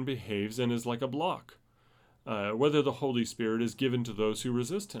conversion behaves and is like a block. Whether the Holy Spirit is given to those who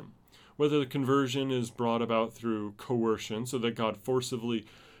resist him. Whether the conversion is brought about through coercion, so that God forcibly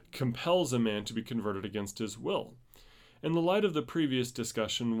compels a man to be converted against his will. In the light of the previous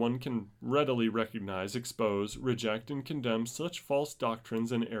discussion, one can readily recognize, expose, reject, and condemn such false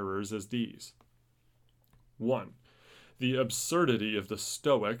doctrines and errors as these. 1. The absurdity of the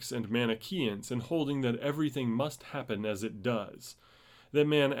Stoics and Manichaeans in holding that everything must happen as it does, that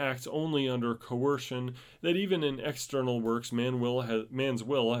man acts only under coercion, that even in external works man's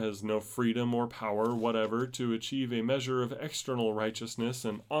will has no freedom or power whatever to achieve a measure of external righteousness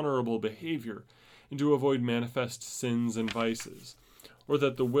and honorable behavior, and to avoid manifest sins and vices, or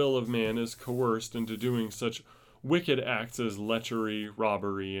that the will of man is coerced into doing such wicked acts as lechery,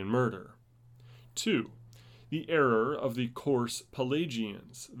 robbery, and murder. 2. The error of the coarse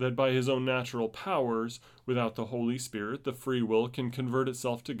Pelagians, that by his own natural powers, without the Holy Spirit, the free will can convert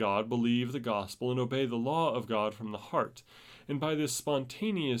itself to God, believe the gospel, and obey the law of God from the heart, and by this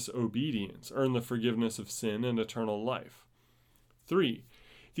spontaneous obedience earn the forgiveness of sin and eternal life. 3.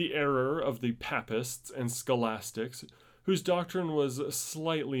 The error of the Papists and Scholastics, whose doctrine was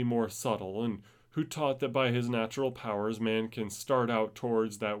slightly more subtle, and who taught that by his natural powers man can start out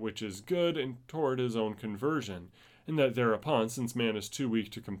towards that which is good and toward his own conversion, and that thereupon, since man is too weak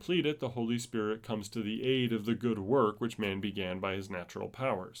to complete it, the Holy Spirit comes to the aid of the good work which man began by his natural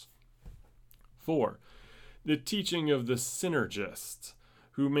powers. 4. The teaching of the synergists,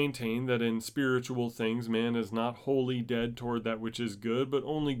 who maintain that in spiritual things man is not wholly dead toward that which is good, but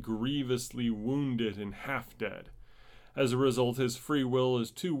only grievously wounded and half dead. As a result, his free will is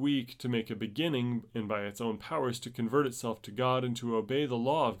too weak to make a beginning, and by its own powers to convert itself to God and to obey the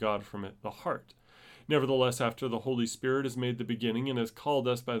law of God from the heart. Nevertheless, after the Holy Spirit has made the beginning and has called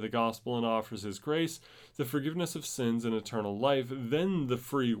us by the gospel and offers his grace, the forgiveness of sins and eternal life, then the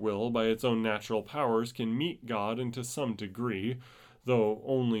free will, by its own natural powers, can meet God and to some degree, though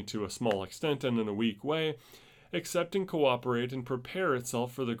only to a small extent and in a weak way, accept and cooperate and prepare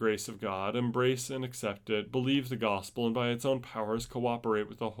itself for the grace of God, embrace and accept it, believe the gospel, and by its own powers cooperate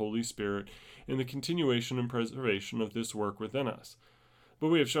with the Holy Spirit in the continuation and preservation of this work within us. But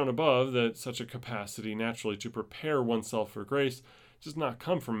we have shown above that such a capacity naturally to prepare oneself for grace does not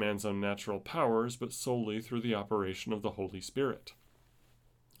come from man's own natural powers, but solely through the operation of the Holy Spirit.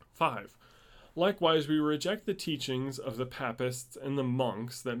 5. Likewise, we reject the teachings of the Papists and the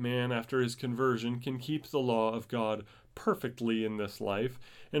monks that man, after his conversion, can keep the law of God perfectly in this life,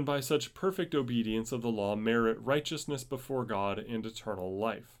 and by such perfect obedience of the law merit righteousness before God and eternal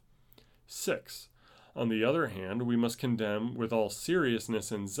life. 6. On the other hand, we must condemn with all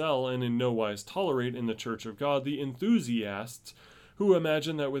seriousness and zeal, and in no wise tolerate in the Church of God, the enthusiasts who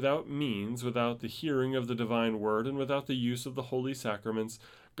imagine that without means, without the hearing of the divine word, and without the use of the holy sacraments,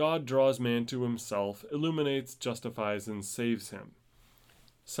 God draws man to himself, illuminates, justifies, and saves him.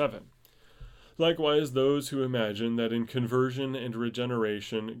 7. Likewise, those who imagine that in conversion and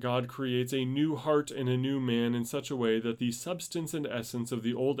regeneration, God creates a new heart and a new man in such a way that the substance and essence of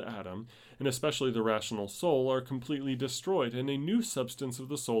the old Adam, and especially the rational soul, are completely destroyed, and a new substance of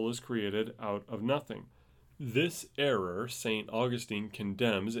the soul is created out of nothing. This error St. Augustine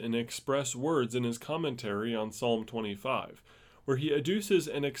condemns in express words in his commentary on Psalm 25, where he adduces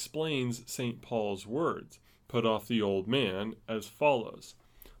and explains St. Paul's words, "Put off the old man," as follows: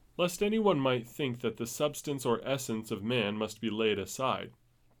 "Lest anyone might think that the substance or essence of man must be laid aside."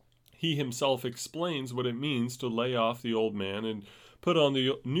 He himself explains what it means to lay off the old man and put on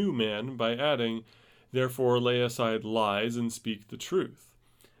the new man by adding, "Therefore lay aside lies and speak the truth."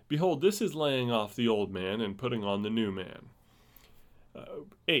 Behold, this is laying off the old man and putting on the new man.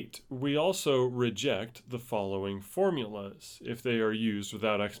 8. We also reject the following formulas, if they are used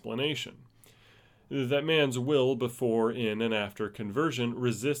without explanation. That man's will before, in, and after conversion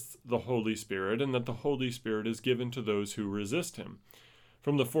resists the Holy Spirit, and that the Holy Spirit is given to those who resist him.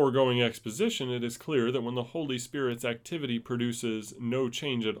 From the foregoing exposition, it is clear that when the Holy Spirit's activity produces no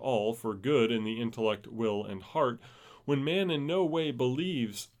change at all for good in the intellect, will, and heart, when man in no way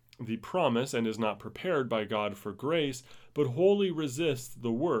believes the promise and is not prepared by God for grace, but wholly resists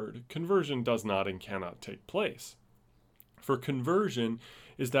the word, conversion does not and cannot take place. For conversion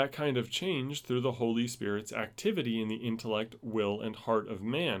is that kind of change through the Holy Spirit's activity in the intellect, will, and heart of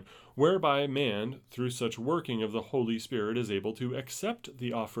man, whereby man, through such working of the Holy Spirit, is able to accept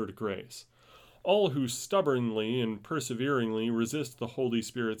the offered grace. All who stubbornly and perseveringly resist the Holy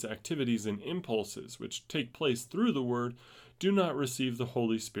Spirit's activities and impulses, which take place through the Word, do not receive the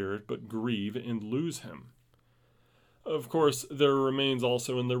Holy Spirit, but grieve and lose him. Of course, there remains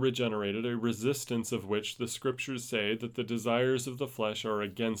also in the regenerated a resistance of which the Scriptures say that the desires of the flesh are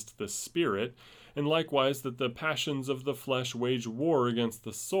against the Spirit, and likewise that the passions of the flesh wage war against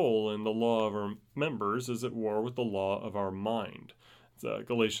the soul, and the law of our members is at war with the law of our mind.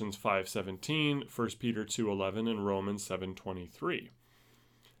 Galatians 5:17, 1 Peter 2:11, and Romans 7:23.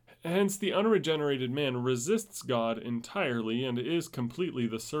 Hence, the unregenerated man resists God entirely and is completely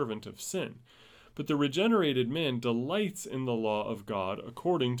the servant of sin. But the regenerated man delights in the law of God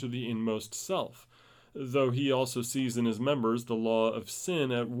according to the inmost self, though he also sees in his members the law of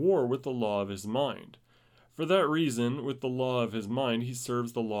sin at war with the law of his mind. For that reason, with the law of his mind he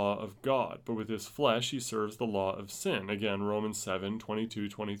serves the law of God, but with his flesh he serves the law of sin. Again, Romans 7:22,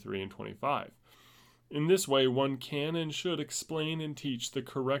 23, and 25. In this way, one can and should explain and teach the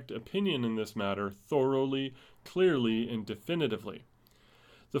correct opinion in this matter thoroughly, clearly, and definitively.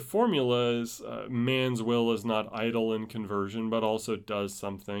 The formula is man's will is not idle in conversion, but also does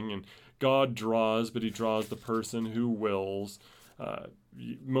something, and God draws, but he draws the person who wills,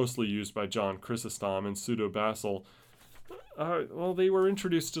 mostly used by John Chrysostom and Pseudo-Basil. They were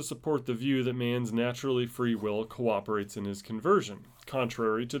introduced to support the view that man's naturally free will cooperates in his conversion,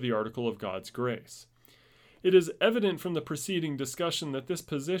 contrary to the article of God's grace. It is evident from the preceding discussion that this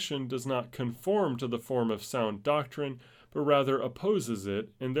position does not conform to the form of sound doctrine, but rather opposes it,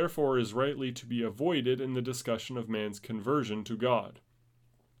 and therefore is rightly to be avoided in the discussion of man's conversion to God.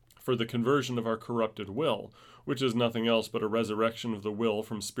 For the conversion of our corrupted will, which is nothing else but a resurrection of the will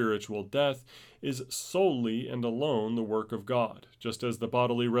from spiritual death, is solely and alone the work of God, just as the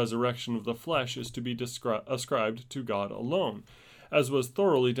bodily resurrection of the flesh is to be ascribed to God alone, as was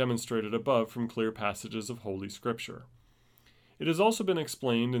thoroughly demonstrated above from clear passages of Holy Scripture. It has also been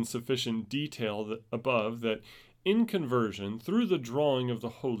explained in sufficient detail above that in conversion, through the drawing of the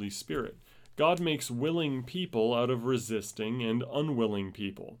Holy Spirit, God makes willing people out of resisting and unwilling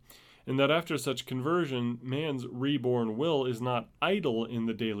people, and that after such conversion, man's reborn will is not idle in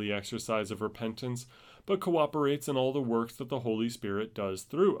the daily exercise of repentance, but cooperates in all the works that the Holy Spirit does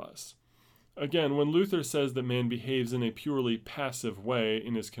through us. Again, when Luther says that man behaves in a purely passive way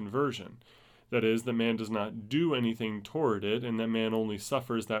in his conversion, that is, that man does not do anything toward it, and that man only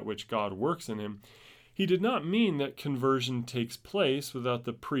suffers that which God works in him, he did not mean that conversion takes place without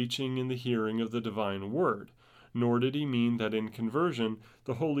the preaching and the hearing of the divine word, nor did he mean that in conversion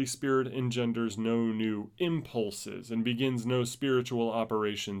the Holy Spirit engenders no new impulses and begins no spiritual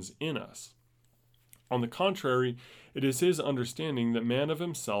operations in us. On the contrary, it is his understanding that man of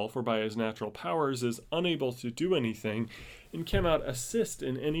himself or by his natural powers is unable to do anything and cannot assist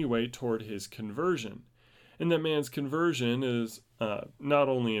in any way toward his conversion, and that man's conversion is not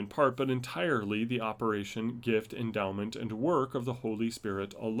only in part but entirely the operation, gift, endowment, and work of the Holy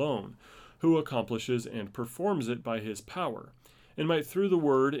Spirit alone, who accomplishes and performs it by his power, and might through the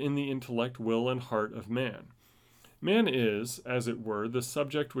word in the intellect, will, and heart of man. Man is, as it were, the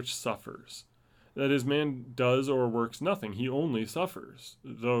subject which suffers. That is, man does or works nothing, he only suffers,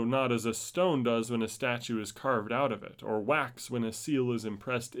 though not as a stone does when a statue is carved out of it, or wax when a seal is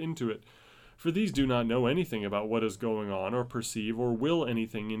impressed into it, for these do not know anything about what is going on, or perceive or will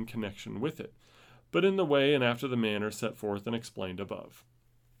anything in connection with it, but in the way and after the manner set forth and explained above.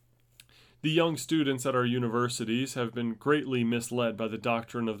 The young students at our universities have been greatly misled by the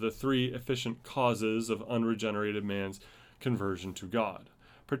doctrine of the three efficient causes of unregenerated man's conversion to God,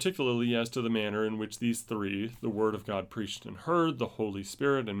 particularly as to the manner in which these three, the Word of God preached and heard, the Holy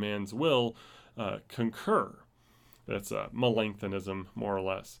Spirit, and man's will, concur. That's Melanchthonianism, more or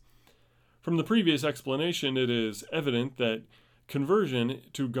less. From the previous explanation, it is evident that conversion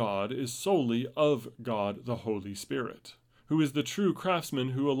to God is solely of God the Holy Spirit, who is the true craftsman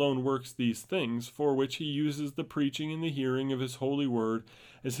who alone works these things, for which he uses the preaching and the hearing of his holy word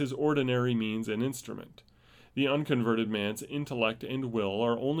as his ordinary means and instrument. The unconverted man's intellect and will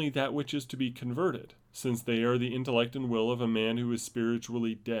are only that which is to be converted, since they are the intellect and will of a man who is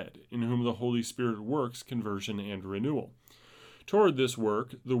spiritually dead, in whom the Holy Spirit works conversion and renewal. Toward this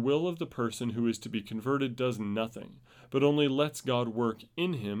work, the will of the person who is to be converted does nothing, but only lets God work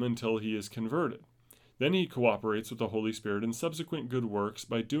in him until he is converted. Then he cooperates with the Holy Spirit in subsequent good works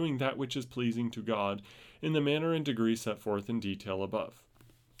by doing that which is pleasing to God in the manner and degree set forth in detail above.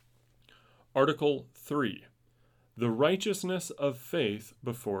 Article 3. The righteousness of faith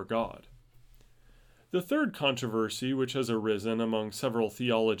before God. The third controversy which has arisen among several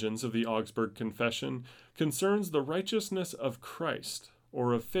theologians of the Augsburg Confession concerns the righteousness of Christ,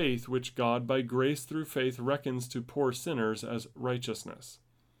 or of faith which God by grace through faith reckons to poor sinners as righteousness.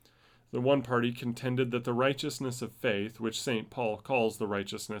 The one party contended that the righteousness of faith, which St. Paul calls the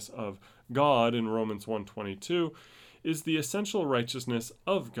righteousness of God in Romans 1:22, is the essential righteousness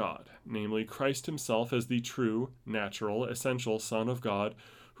of God, namely Christ himself as the true, natural, essential Son of God,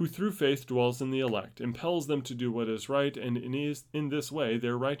 who through faith dwells in the elect, impels them to do what is right, and is in this way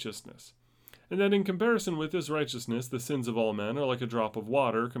their righteousness. And that in comparison with this righteousness, the sins of all men are like a drop of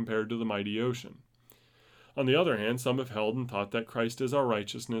water compared to the mighty ocean. On the other hand, some have held and taught that Christ is our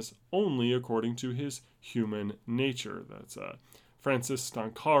righteousness only according to his human nature. That's Francis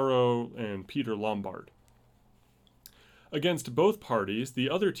Stancaro and Peter Lombard. Against both parties, the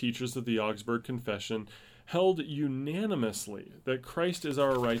other teachers of the Augsburg Confession held unanimously that Christ is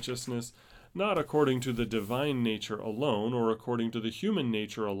our righteousness not according to the divine nature alone or according to the human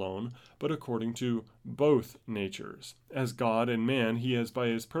nature alone, but according to both natures. As God and man, he has by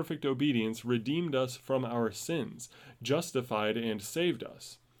his perfect obedience redeemed us from our sins, justified and saved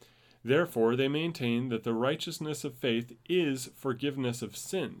us. Therefore, they maintain that the righteousness of faith is forgiveness of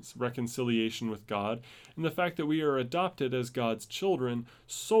sins, reconciliation with God, and the fact that we are adopted as God's children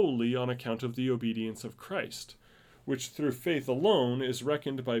solely on account of the obedience of Christ, which through faith alone is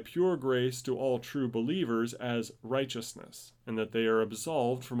reckoned by pure grace to all true believers as righteousness, and that they are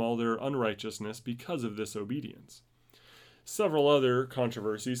absolved from all their unrighteousness because of this obedience. Several other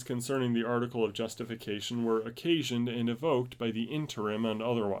controversies concerning the article of justification were occasioned and evoked by the interim and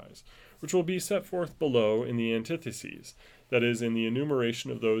otherwise, which will be set forth below in the antitheses, that is, in the enumeration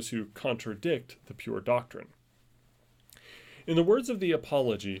of those who contradict the pure doctrine. In the words of the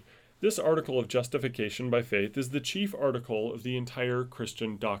Apology, this article of justification by faith is the chief article of the entire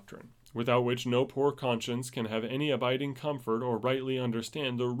Christian doctrine, without which no poor conscience can have any abiding comfort or rightly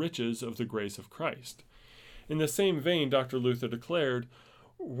understand the riches of the grace of Christ. In the same vein, Dr. Luther declared,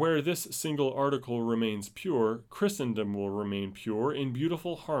 "Where this single article remains pure, Christendom will remain pure in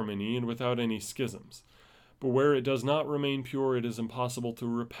beautiful harmony and without any schisms. But where it does not remain pure, it is impossible to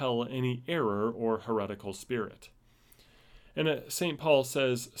repel any error or heretical spirit." And St. Paul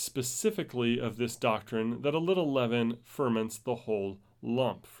says specifically of this doctrine that a little leaven ferments the whole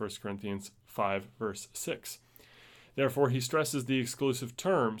lump, 1 Corinthians 5, verse 6. Therefore, he stresses the exclusive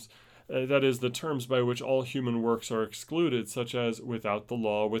terms, that is, the terms by which all human works are excluded, such as without the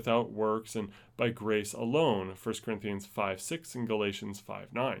law, without works, and by grace alone, 1 Corinthians 5, 6 and Galatians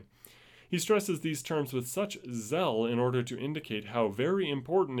 5, 9. He stresses these terms with such zeal in order to indicate how very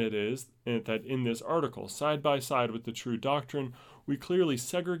important it is that in this article, side by side with the true doctrine, we clearly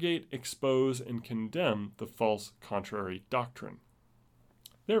segregate, expose, and condemn the false contrary doctrine.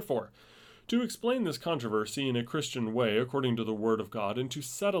 Therefore, to explain this controversy in a Christian way according to the Word of God and to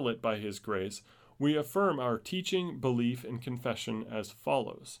settle it by His grace, we affirm our teaching, belief, and confession as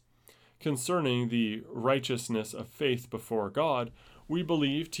follows. Concerning the righteousness of faith before God, we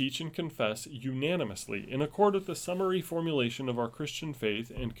believe, teach, and confess unanimously, in accord with the summary formulation of our Christian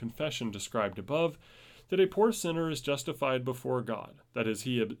faith and confession described above, that a poor sinner is justified before God, that is,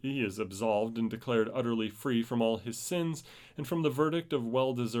 he is absolved and declared utterly free from all his sins and from the verdict of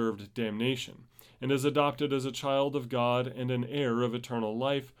well-deserved damnation, and is adopted as a child of God and an heir of eternal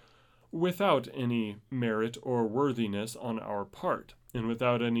life, without any merit or worthiness on our part, and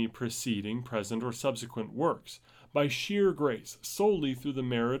without any preceding, present, or subsequent works, by sheer grace, solely through the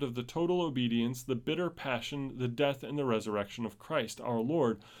merit of the total obedience, the bitter passion, the death, and the resurrection of Christ our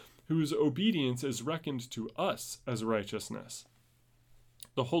Lord, whose obedience is reckoned to us as righteousness.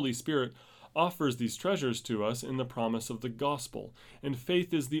 The Holy Spirit offers these treasures to us in the promise of the gospel, and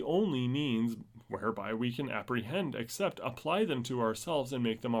faith is the only means whereby we can apprehend, accept, apply them to ourselves, and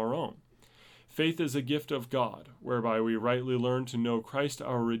make them our own. Faith is a gift of God, whereby we rightly learn to know Christ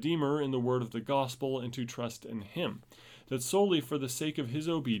our Redeemer in the word of the gospel and to trust in Him, that solely for the sake of His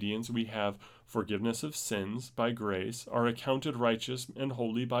obedience we have forgiveness of sins by grace, are accounted righteous and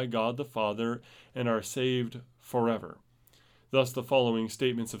holy by God the Father, and are saved forever. Thus the following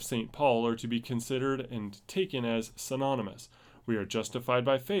statements of St. Paul are to be considered and taken as synonymous. We are justified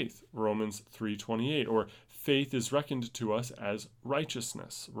by faith, Romans 3:28, or faith is reckoned to us as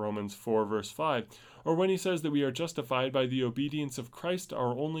righteousness, Romans 4, verse 5, or when he says that we are justified by the obedience of Christ,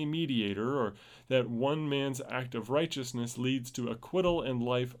 our only mediator, or that one man's act of righteousness leads to acquittal and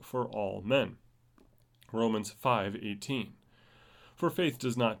life for all men, Romans 5:18. For faith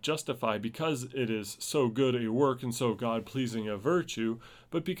does not justify because it is so good a work and so God-pleasing a virtue,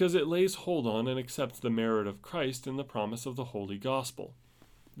 but because it lays hold on and accepts the merit of Christ in the promise of the holy gospel.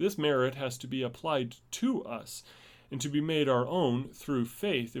 This merit has to be applied to us, and to be made our own through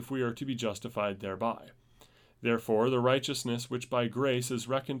faith if we are to be justified thereby. Therefore, the righteousness which by grace is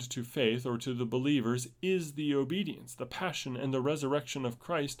reckoned to faith or to the believers is the obedience, the passion, and the resurrection of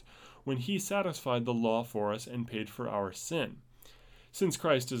Christ when He satisfied the law for us and paid for our sin. Since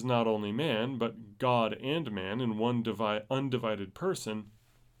Christ is not only man, but God and man in one undivided person,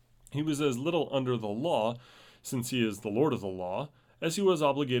 He was as little under the law, since He is the Lord of the law, as He was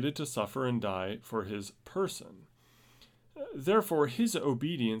obligated to suffer and die for His person. Therefore, His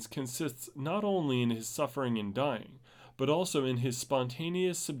obedience consists not only in His suffering and dying, but also in His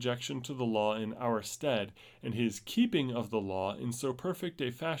spontaneous subjection to the law in our stead, and His keeping of the law in so perfect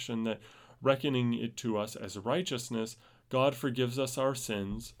a fashion that, reckoning it to us as righteousness, God forgives us our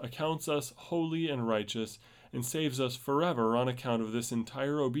sins, accounts us holy and righteous, and saves us forever on account of this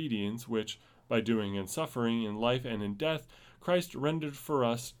entire obedience which, by doing and suffering in life and in death, Christ rendered for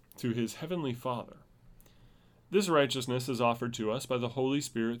us to His heavenly Father. This righteousness is offered to us by the Holy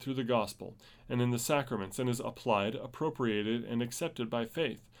Spirit through the gospel, and in the sacraments, and is applied, appropriated, and accepted by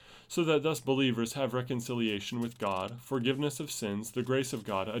faith, so that thus believers have reconciliation with God, forgiveness of sins, the grace of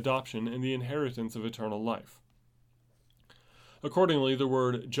God, adoption, and the inheritance of eternal life. Accordingly, the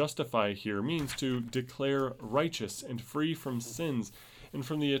word justify here means to declare righteous and free from sins, and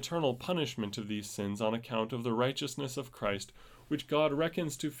from the eternal punishment of these sins on account of the righteousness of Christ, which God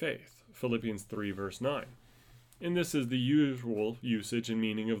reckons to faith. Philippians 3, verse 9. And this is the usual usage and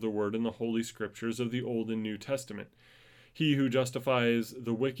meaning of the word in the Holy Scriptures of the Old and New Testament. He who justifies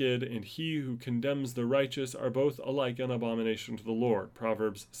the wicked and he who condemns the righteous are both alike an abomination to the Lord.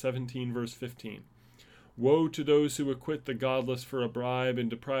 Proverbs 17, verse 15. Woe to those who acquit the godless for a bribe and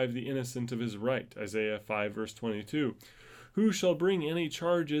deprive the innocent of his right. Isaiah 5, verse 22. Who shall bring any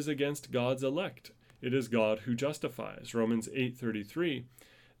charges against God's elect? It is God who justifies. Romans 8:33.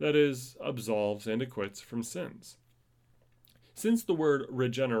 That is, absolves and acquits from sins. Since the word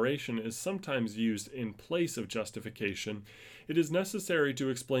regeneration is sometimes used in place of justification, it is necessary to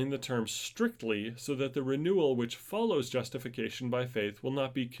explain the term strictly so that the renewal which follows justification by faith will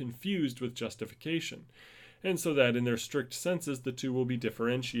not be confused with justification, and so that in their strict senses the two will be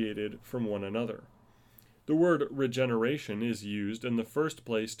differentiated from one another. The word regeneration is used in the first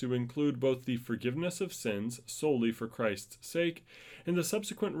place to include both the forgiveness of sins solely for Christ's sake and the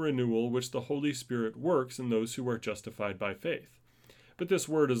subsequent renewal which the Holy Spirit works in those who are justified by faith. But this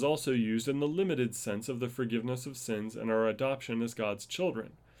word is also used in the limited sense of the forgiveness of sins and our adoption as God's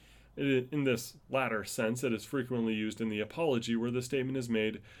children. In this latter sense, it is frequently used in the Apology where the statement is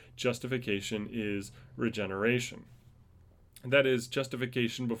made, justification is regeneration. That is,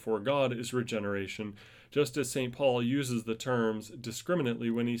 justification before God is regeneration, just as St. Paul uses the terms discriminately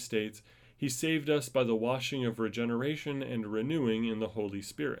when he states, He saved us by the washing of regeneration and renewing in the Holy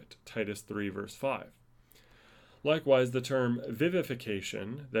Spirit. Titus 3, verse 5. Likewise, the term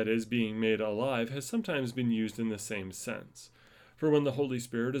vivification, that is, being made alive, has sometimes been used in the same sense. For when the Holy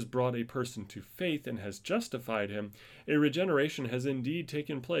Spirit has brought a person to faith and has justified him, a regeneration has indeed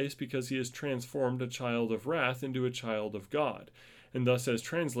taken place because he has transformed a child of wrath into a child of God, and thus has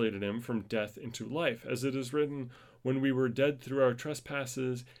translated him from death into life, as it is written, When we were dead through our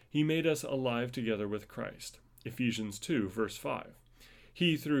trespasses, he made us alive together with Christ. Ephesians 2, verse 5.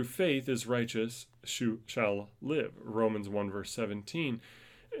 He through faith is righteous shall live. Romans 1, verse 17.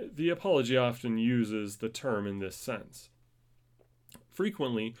 The Apology often uses the term in this sense.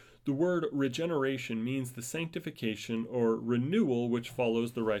 Frequently, the word regeneration means the sanctification or renewal which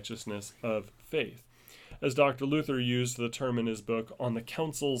follows the righteousness of faith, as Dr. Luther used the term in his book On the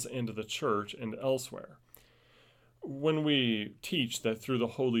Councils and the Church and elsewhere. When we teach that through the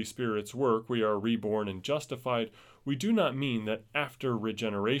Holy Spirit's work we are reborn and justified, we do not mean that after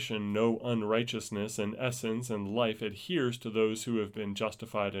regeneration no unrighteousness in essence and life adheres to those who have been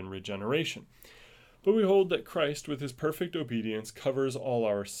justified in regeneration. But we hold that Christ, with his perfect obedience, covers all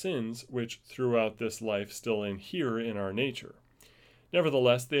our sins, which throughout this life still adhere in our nature.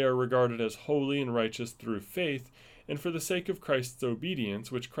 Nevertheless, they are regarded as holy and righteous through faith, and for the sake of Christ's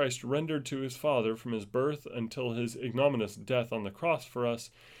obedience, which Christ rendered to his Father from his birth until his ignominious death on the cross for us,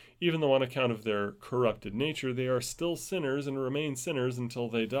 even though on account of their corrupted nature they are still sinners and remain sinners until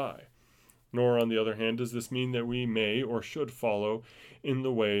they die. Nor, on the other hand, does this mean that we may or should follow in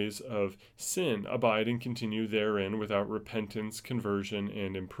the ways of sin, abide and continue therein without repentance, conversion,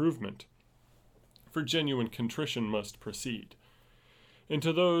 and improvement. For genuine contrition must proceed. And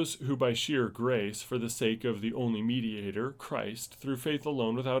to those who by sheer grace, for the sake of the only mediator, Christ, through faith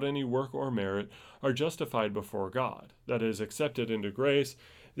alone, without any work or merit, are justified before God, that is, accepted into grace,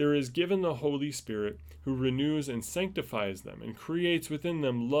 there is given the Holy Spirit, who renews and sanctifies them, and creates within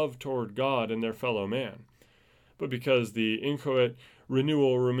them love toward God and their fellow man. But because the inchoate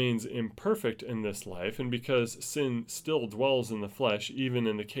renewal remains imperfect in this life, and because sin still dwells in the flesh, even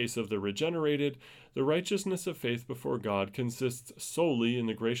in the case of the regenerated, the righteousness of faith before God consists solely in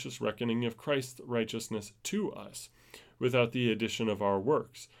the gracious reckoning of Christ's righteousness to us, without the addition of our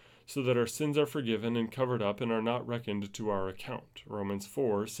works, so that our sins are forgiven and covered up and are not reckoned to our account. Romans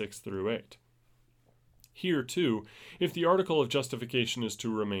 4, 6-8. Here, too, if the article of justification is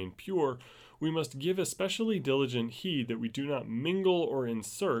to remain pure, we must give especially diligent heed that we do not mingle or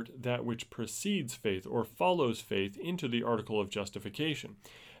insert that which precedes faith or follows faith into the article of justification,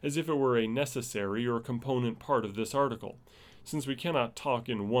 as if it were a necessary or component part of this article, since we cannot talk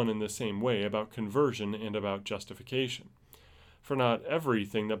in one and the same way about conversion and about justification. For not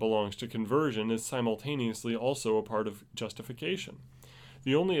everything that belongs to conversion is simultaneously also a part of justification.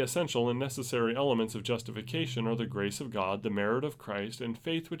 The only essential and necessary elements of justification are the grace of God, the merit of Christ, and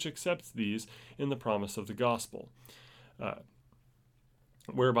faith which accepts these in the promise of the gospel,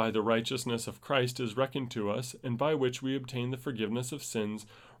 whereby the righteousness of Christ is reckoned to us, and by which we obtain the forgiveness of sins,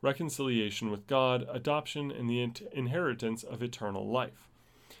 reconciliation with God, adoption, and the inheritance of eternal life.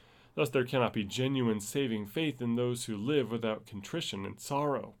 Thus there cannot be genuine saving faith in those who live without contrition and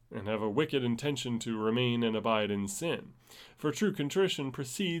sorrow, and have a wicked intention to remain and abide in sin. For true contrition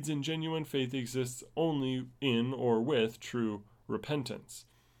precedes and genuine faith exists only in or with true repentance.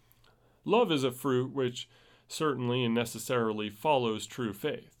 Love is a fruit which certainly and necessarily follows true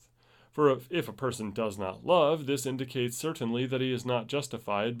faith. For if a person does not love, this indicates certainly that he is not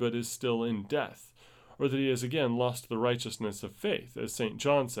justified but is still in death, or that he has again lost the righteousness of faith, as St.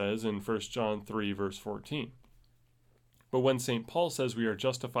 John says in 1 John 3, verse 14. But when St. Paul says we are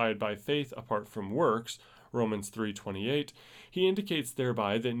justified by faith apart from works, Romans 3:28, he indicates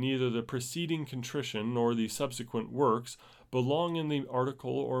thereby that neither the preceding contrition nor the subsequent works belong in the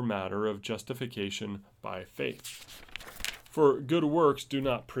article or matter of justification by faith. For good works do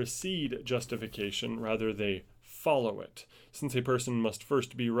not precede justification, rather they follow it, since a person must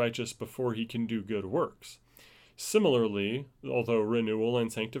first be righteous before he can do good works. Similarly, although renewal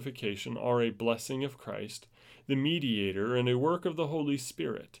and sanctification are a blessing of Christ, the mediator, and a work of the Holy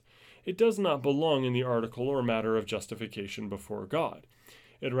Spirit, it does not belong in the article or matter of justification before God.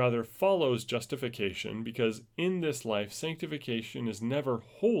 It rather follows justification, because in this life sanctification is never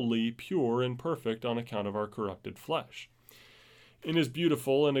wholly pure and perfect on account of our corrupted flesh. In his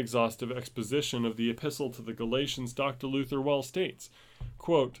beautiful and exhaustive exposition of the Epistle to the Galatians, Dr. Luther well states,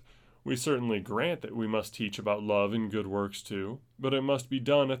 quote, "We certainly grant that we must teach about love and good works too, but it must be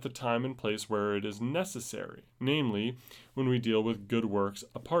done at the time and place where it is necessary, namely, when we deal with good works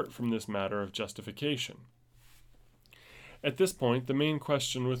apart from this matter of justification." At this point, the main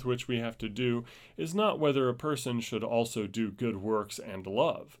question with which we have to do is not whether a person should also do good works and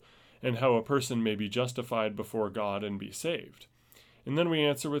love, and how a person may be justified before God and be saved. And then we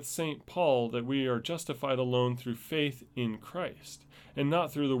answer with St. Paul that we are justified alone through faith in Christ, and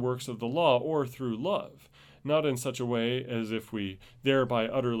not through the works of the law or through love, not in such a way as if we thereby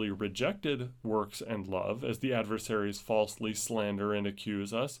utterly rejected works and love, as the adversaries falsely slander and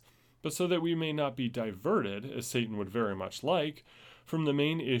accuse us, but so that we may not be diverted, as Satan would very much like, from the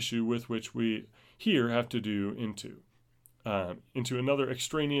main issue with which we here have to do into another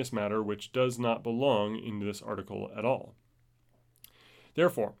extraneous matter which does not belong in this article at all.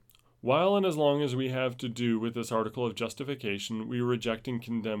 Therefore, while and as long as we have to do with this article of justification, we reject and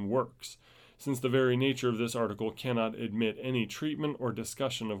condemn works, since the very nature of this article cannot admit any treatment or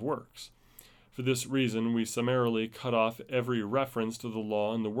discussion of works. For this reason, we summarily cut off every reference to the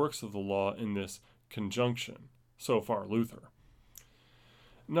law and the works of the law in this conjunction. So far, Luther.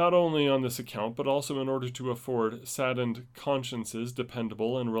 Not only on this account, but also in order to afford saddened consciences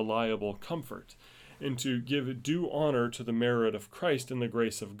dependable and reliable comfort, and to give due honor to the merit of Christ and the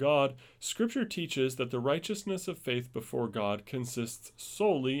grace of God, Scripture teaches that the righteousness of faith before God consists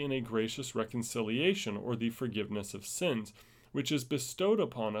solely in a gracious reconciliation, or the forgiveness of sins, which is bestowed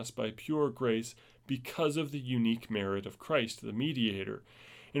upon us by pure grace because of the unique merit of Christ, the mediator,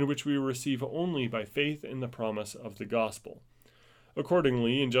 in which we receive only by faith in the promise of the gospel.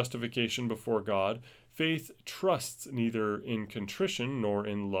 Accordingly, in justification before God, faith trusts neither in contrition, nor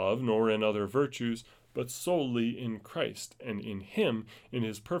in love, nor in other virtues, but solely in Christ, and in Him, in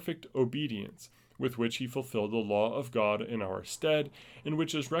His perfect obedience, with which He fulfilled the law of God in our stead, and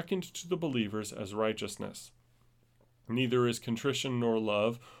which is reckoned to the believers as righteousness. Neither is contrition nor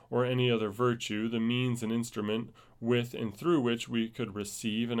love, or any other virtue, the means and instrument with and through which we could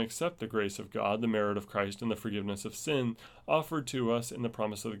receive and accept the grace of God, the merit of Christ, and the forgiveness of sin offered to us in the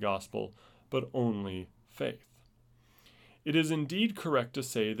promise of the gospel, but only faith. It is indeed correct to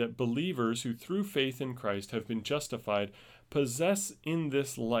say that believers who through faith in Christ have been justified possess in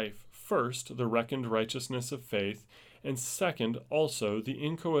this life first the reckoned righteousness of faith, and second also the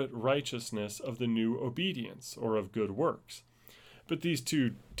inchoate righteousness of the new obedience, or of good works. But these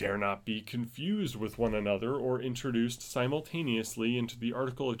two dare not be confused with one another or introduced simultaneously into the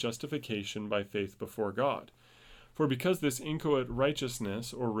article of justification by faith before God. For because this inchoate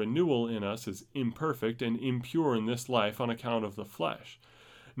righteousness or renewal in us is imperfect and impure in this life on account of the flesh,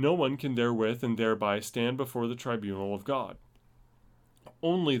 no one can therewith and thereby stand before the tribunal of God.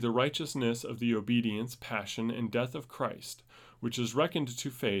 Only the righteousness of the obedience, passion, and death of Christ, which is reckoned to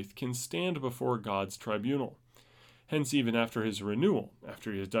faith, can stand before God's tribunal. Hence, even after his renewal,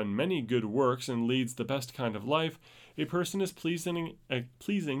 after he has done many good works and leads the best kind of life, a person is pleasing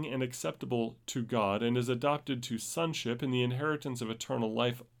and acceptable to God, and is adopted to sonship and the inheritance of eternal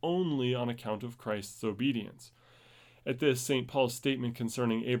life only on account of Christ's obedience. At this, St. Paul's statement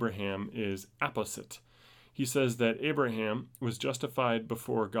concerning Abraham is apposite. He says that Abraham was justified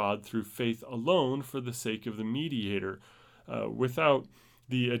before God through faith alone for the sake of the mediator, without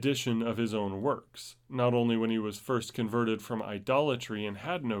the addition of his own works, not only when he was first converted from idolatry and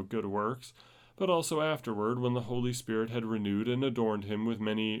had no good works, but also afterward when the Holy Spirit had renewed and adorned him with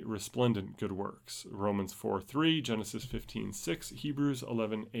many resplendent good works. Romans 4:3, Genesis 15:6, Hebrews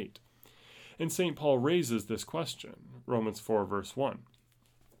 11:8. And St. Paul raises this question, Romans 4 verse 1.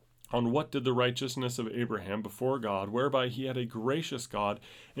 On what did the righteousness of Abraham before God, whereby he had a gracious God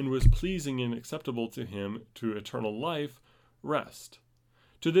and was pleasing and acceptable to him to eternal life, rest?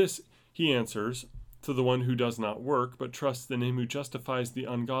 To this he answers, to the one who does not work, but trusts in him who justifies the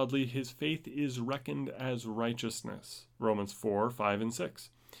ungodly, his faith is reckoned as righteousness. Romans 4:5 and 6.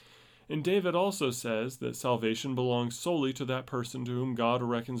 And David also says that salvation belongs solely to that person to whom God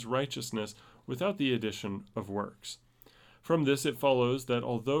reckons righteousness without the addition of works. From this it follows that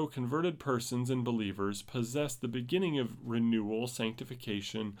although converted persons and believers possess the beginning of renewal,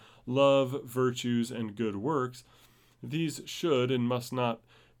 sanctification, love, virtues, and good works, these should and must not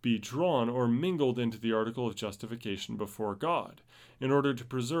be drawn or mingled into the article of justification before God, in order to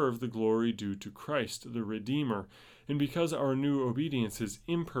preserve the glory due to Christ, the Redeemer, and because our new obedience is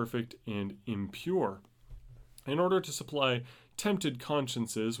imperfect and impure, in order to supply tempted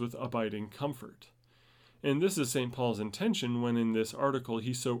consciences with abiding comfort. And this is St. Paul's intention when in this article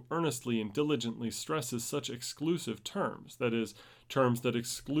he so earnestly and diligently stresses such exclusive terms, that is, terms that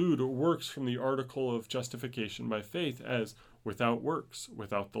exclude works from the article of justification by faith, as without works,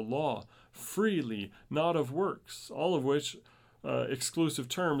 without the law, freely, not of works, all of which exclusive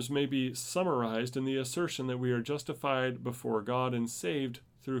terms may be summarized in the assertion that we are justified before God and saved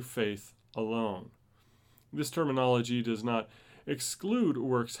through faith alone. This terminology does not exclude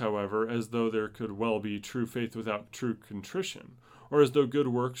works, however, as though there could well be true faith without true contrition, or as though good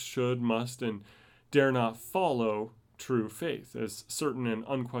works should, must, and dare not follow true faith as certain and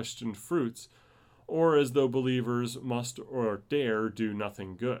unquestioned fruits, or as though believers must or dare do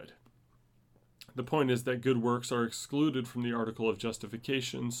nothing good. The point is that good works are excluded from the article of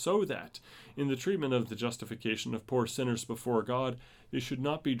justification so that, in the treatment of the justification of poor sinners before God, they should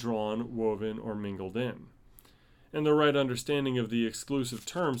not be drawn, woven, or mingled in. And the right understanding of the exclusive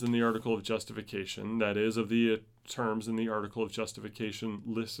terms in the article of justification, that is, of the terms in the article of justification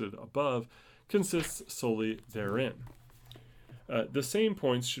listed above, consists solely therein. The same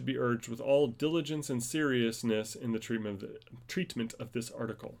points should be urged with all diligence and seriousness in the treatment of this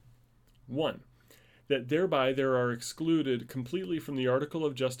article. 1. That thereby there are excluded completely from the article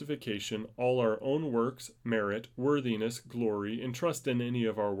of justification all our own works, merit, worthiness, glory, and trust in any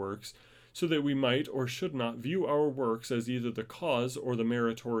of our works, so that we might or should not view our works as either the cause or the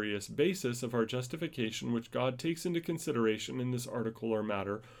meritorious basis of our justification which God takes into consideration in this article or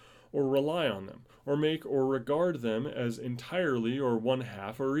matter, or rely on them, or make or regard them as entirely or one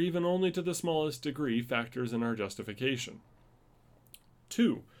half, or even only to the smallest degree, factors in our justification.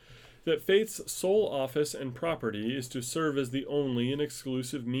 2. That faith's sole office and property is to serve as the only and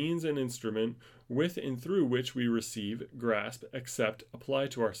exclusive means and instrument with and through which we receive, grasp, accept, apply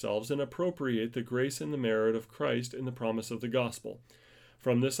to ourselves, and appropriate the grace and the merit of Christ in the promise of the gospel.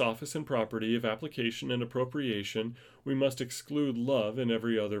 From this office and property of application and appropriation, we must exclude love and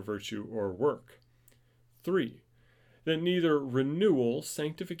every other virtue or work. 3. That neither renewal,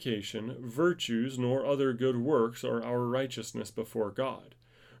 sanctification, virtues, nor other good works are our righteousness before God,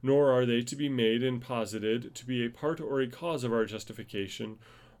 nor are they to be made and posited to be a part or a cause of our justification,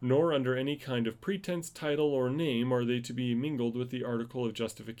 nor under any kind of pretense, title, or name are they to be mingled with the article of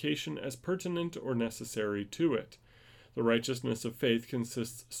justification as pertinent or necessary to it. The righteousness of faith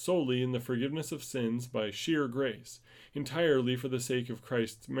consists solely in the forgiveness of sins by sheer grace, entirely for the sake of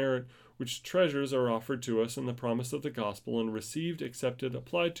Christ's merit, which treasures are offered to us in the promise of the gospel and received, accepted,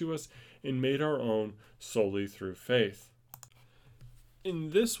 applied to us, and made our own solely through faith.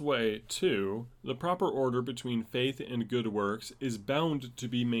 In this way, too, the proper order between faith and good works is bound to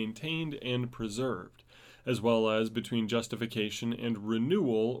be maintained and preserved, as well as between justification and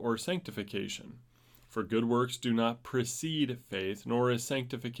renewal or sanctification. For good works do not precede faith, nor is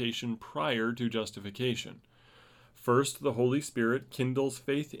sanctification prior to justification. First, the Holy Spirit kindles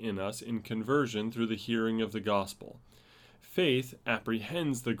faith in us in conversion through the hearing of the gospel. Faith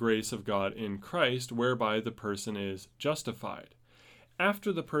apprehends the grace of God in Christ, whereby the person is justified.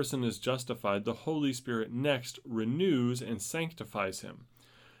 After the person is justified, the Holy Spirit next renews and sanctifies him.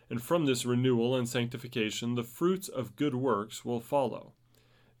 And from this renewal and sanctification, the fruits of good works will follow.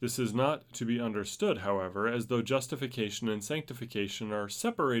 This is not to be understood, however, as though justification and sanctification are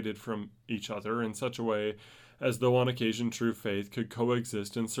separated from each other in such a way as though on occasion true faith could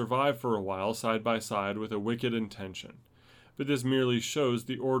coexist and survive for a while side by side with a wicked intention. But this merely shows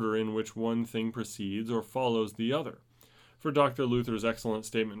the order in which one thing precedes or follows the other. for Dr. Luther's excellent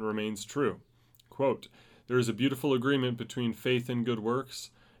statement remains true. Quote, "There is a beautiful agreement between faith and good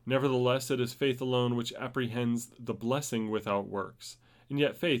works. Nevertheless, it is faith alone which apprehends the blessing without works, and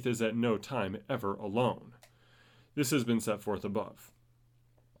yet faith is at no time ever alone." This has been set forth above.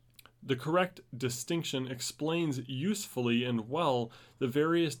 The correct distinction explains usefully and well the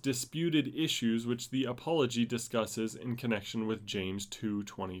various disputed issues which the Apology discusses in connection with James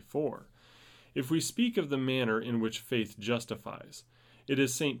 2:24. If we speak of the manner in which faith justifies, it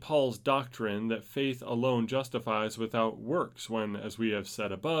is St. Paul's doctrine that faith alone justifies without works, when, as we have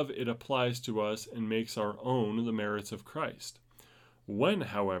said above, it applies to us and makes our own the merits of Christ. When,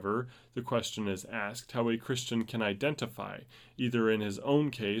 however, the question is asked how a Christian can identify, either in his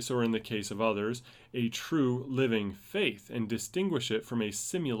own case or in the case of others, a true living faith and distinguish it from a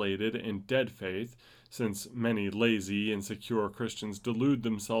simulated and dead faith, since many lazy, insecure Christians delude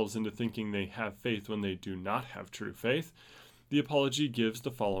themselves into thinking they have faith when they do not have true faith, the Apology gives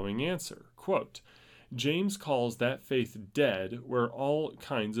the following answer. Quote, "James calls that faith dead where all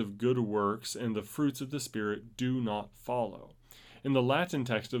kinds of good works and the fruits of the Spirit do not follow." In the Latin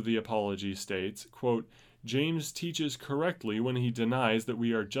text of the Apology states, quote, "James teaches correctly when he denies that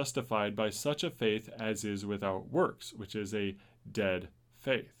we are justified by such a faith as is without works, which is a dead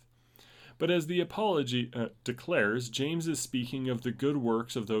faith." But as the Apology declares, James is speaking of the good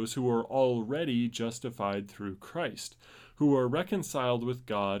works of those who are already justified through Christ, who are reconciled with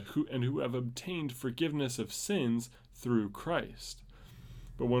God, and who have obtained forgiveness of sins through Christ.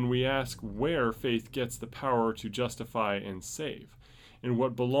 But when we ask where faith gets the power to justify and save, and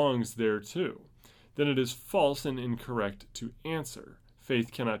what belongs thereto, then it is false and incorrect to answer.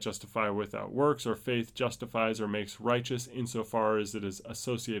 Faith cannot justify without works, or faith justifies or makes righteous insofar as it is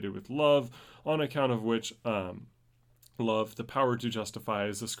associated with love, on account of which love, the power to justify,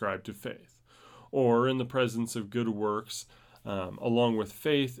 is ascribed to faith. Or in the presence of good works, along with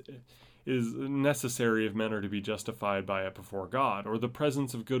faith, is necessary if men are to be justified by it before God, or the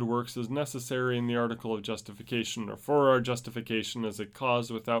presence of good works is necessary in the article of justification, or for our justification as a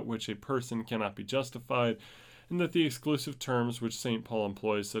cause without which a person cannot be justified, and that the exclusive terms which St. Paul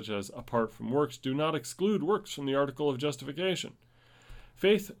employs, such as apart from works, do not exclude works from the article of justification.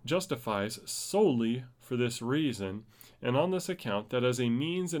 Faith justifies solely for this reason, and on this account, that as a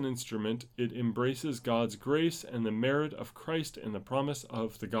means and instrument it embraces God's grace and the merit of Christ and the promise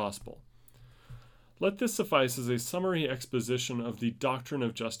of the gospel. Let this suffice as a summary exposition of the doctrine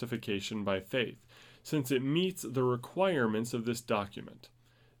of justification by faith, since it meets the requirements of this document.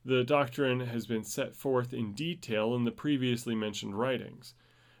 The doctrine has been set forth in detail in the previously mentioned writings.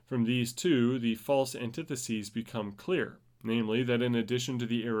 From these two, the false antitheses become clear, namely, that in addition to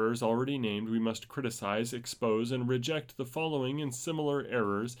the errors already named, we must criticize, expose, and reject the following and similar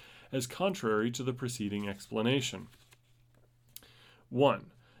errors as contrary to the preceding explanation.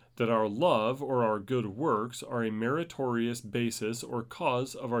 1. That our love or our good works are a meritorious basis or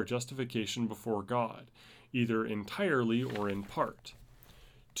cause of our justification before God, either entirely or in part.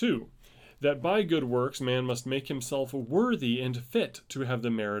 2. That by good works man must make himself worthy and fit to have the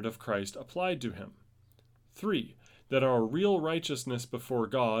merit of Christ applied to him. 3. That our real righteousness before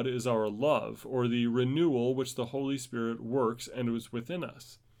God is our love, or the renewal which the Holy Spirit works and is within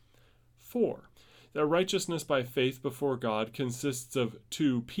us. 4. That righteousness by faith before God consists of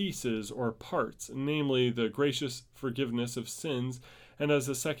two pieces or parts, namely the gracious forgiveness of sins, and as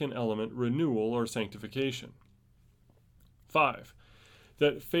a second element, renewal or sanctification. 5.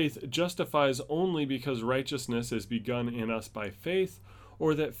 That faith justifies only because righteousness is begun in us by faith,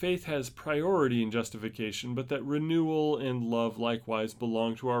 or that faith has priority in justification, but that renewal and love likewise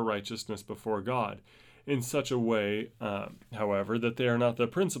belong to our righteousness before God, in such a way, however, that they are not the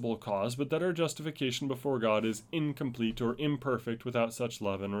principal cause, but that our justification before God is incomplete or imperfect without such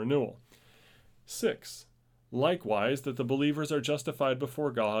love and renewal. 6. Likewise, that the believers are justified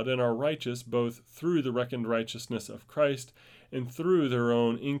before God and are righteous both through the reckoned righteousness of Christ and through their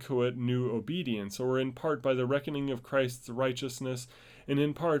own inchoate new obedience, or in part by the reckoning of Christ's righteousness and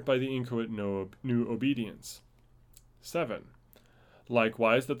in part by the inchoate new obedience. 7.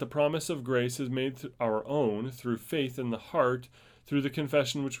 Likewise, that the promise of grace is made our own through faith in the heart, through the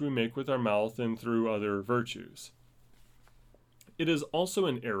confession which we make with our mouth, and through other virtues. It is also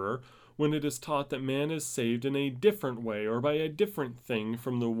an error when it is taught that man is saved in a different way or by a different thing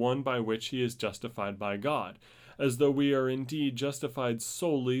from the one by which he is justified by God, as though we are indeed justified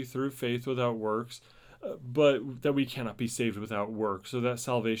solely through faith without works, but that we cannot be saved without works, so that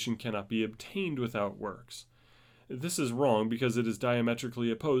salvation cannot be obtained without works. This is wrong because it is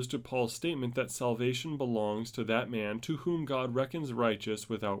diametrically opposed to Paul's statement that salvation belongs to that man to whom God reckons righteous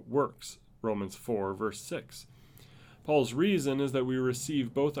without works, Romans 4, verse 6. Paul's reason is that we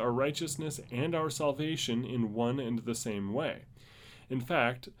receive both our righteousness and our salvation in one and the same way. In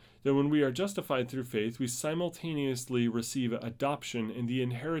fact, that when we are justified through faith, we simultaneously receive adoption and the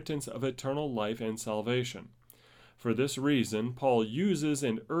inheritance of eternal life and salvation. For this reason, Paul uses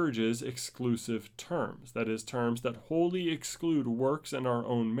and urges exclusive terms, that is, terms that wholly exclude works and our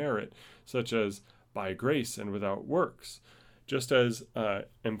own merit, such as by grace and without works, just as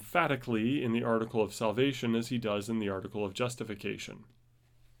emphatically in the article of salvation as he does in the article of justification.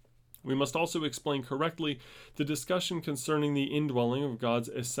 We must also explain correctly the discussion concerning the indwelling of God's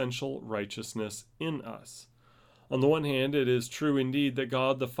essential righteousness in us. On the one hand, it is true indeed that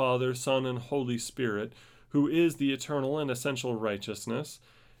God the Father, Son, and Holy Spirit, who is the eternal and essential righteousness,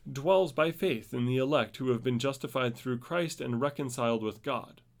 dwells by faith in the elect who have been justified through Christ and reconciled with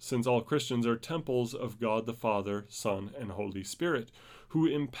God, since all Christians are temples of God the Father, Son, and Holy Spirit, who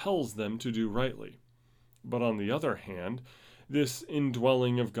impels them to do rightly. But on the other hand, this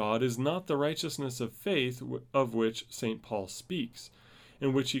indwelling of God is not the righteousness of faith of which St. Paul speaks,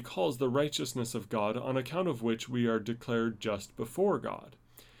 in which he calls the righteousness of God, on account of which we are declared just before God.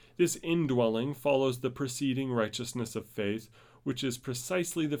 This indwelling follows the preceding righteousness of faith, which is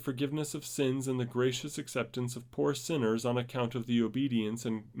precisely the forgiveness of sins and the gracious acceptance of poor sinners on account of the obedience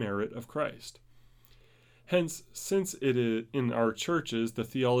and merit of Christ. Hence, since it is in our churches the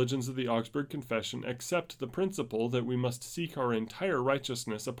theologians of the Augsburg Confession accept the principle that we must seek our entire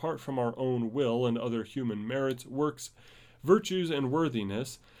righteousness apart from our own will and other human merits, works, virtues, and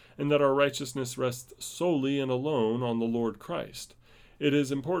worthiness, and that our righteousness rests solely and alone on the Lord Christ, it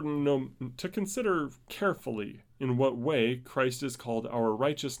is important to consider carefully in what way Christ is called our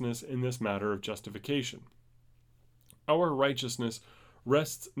righteousness in this matter of justification. Our righteousness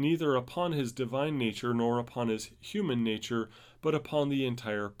rests neither upon his divine nature nor upon his human nature, but upon the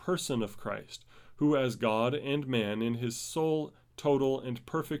entire person of Christ, who as God and man in his sole, total, and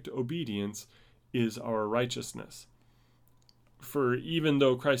perfect obedience is our righteousness. For even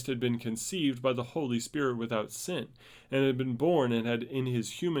though Christ had been conceived by the Holy Spirit without sin, and had been born and had in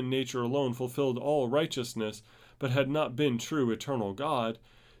his human nature alone fulfilled all righteousness, but had not been true eternal God,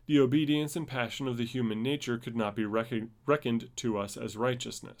 the obedience and passion of the human nature could not be reckoned to us as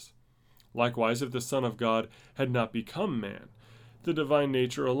righteousness. Likewise, if the Son of God had not become man, the divine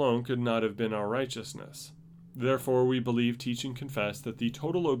nature alone could not have been our righteousness. Therefore, we believe, teach, and confess that the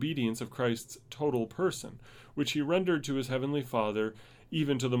total obedience of Christ's total person, which he rendered to his heavenly Father,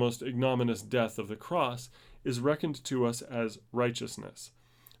 even to the most ignominious death of the cross, is reckoned to us as righteousness.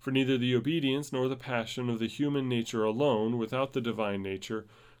 For neither the obedience nor the passion of the human nature alone, without the divine nature,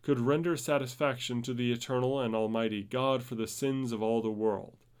 could render satisfaction to the eternal and almighty God for the sins of all the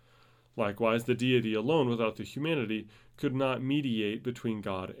world. Likewise, the deity alone, without the humanity, could not mediate between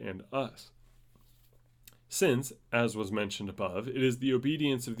God and us. Since, as was mentioned above, it is the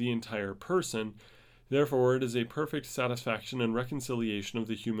obedience of the entire person, therefore it is a perfect satisfaction and reconciliation of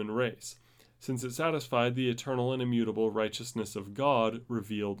the human race, since it satisfied the eternal and immutable righteousness of God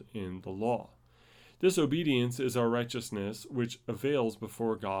revealed in the law. This obedience is our righteousness, which avails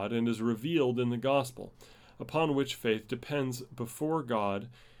before God and is revealed in the gospel, upon which faith depends before God,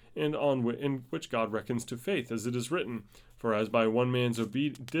 and in which God reckons to faith, as it is written, "For as by one man's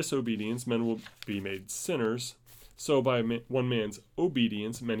disobedience men will be made sinners, so by one man's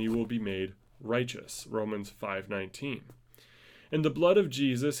obedience many will be made righteous." Romans 5:19. And the blood of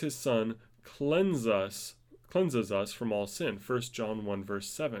Jesus, his Son, cleanses us from all sin. 1 John 1 verse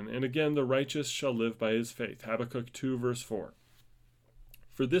 7. And again, the righteous shall live by his faith. Habakkuk 2 verse 4.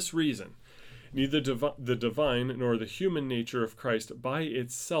 For this reason, neither the divine nor the human nature of Christ by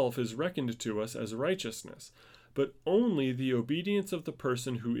itself is reckoned to us as righteousness, but only the obedience of the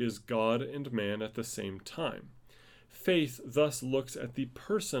person who is God and man at the same time. Faith thus looks at the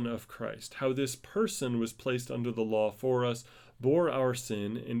person of Christ, how this person was placed under the law for us, bore our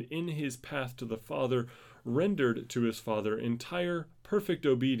sin, and in his path to the Father rendered to his Father entire, perfect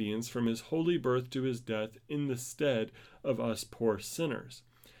obedience from his holy birth to his death in the stead of us poor sinners,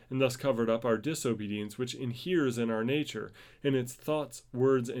 and thus covered up our disobedience which inheres in our nature, in its thoughts,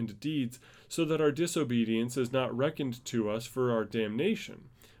 words, and deeds, so that our disobedience is not reckoned to us for our damnation,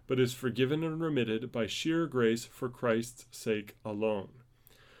 but is forgiven and remitted by sheer grace for Christ's sake alone.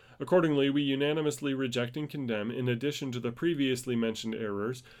 Accordingly, we unanimously reject and condemn, in addition to the previously mentioned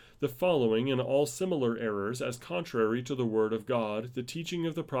errors, the following and all similar errors as contrary to the Word of God, the teaching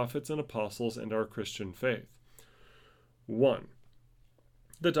of the prophets and apostles, and our Christian faith. 1.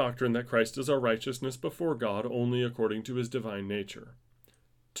 The doctrine that Christ is our righteousness before God only according to his divine nature.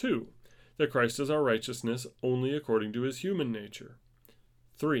 2. That Christ is our righteousness only according to his human nature.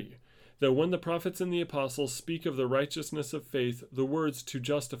 3. that when the prophets and the apostles speak of the righteousness of faith, the words to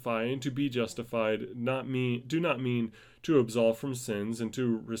justify and to be justified do not mean to absolve from sins and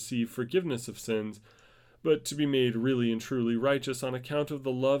to receive forgiveness of sins, but to be made really and truly righteous on account of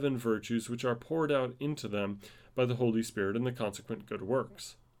the love and virtues which are poured out into them by the Holy Spirit and the consequent good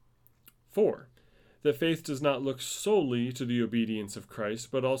works. 4. That faith does not look solely to the obedience of Christ,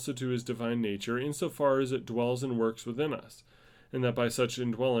 but also to his divine nature, insofar as it dwells and works within us, and that by such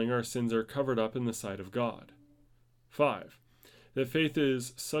indwelling our sins are covered up in the sight of God. 5. That faith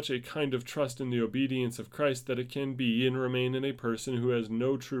is such a kind of trust in the obedience of Christ that it can be and remain in a person who has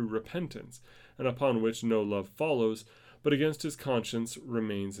no true repentance, and upon which no love follows, but against his conscience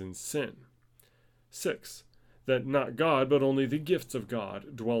remains in sin. 6. That not God, but only the gifts of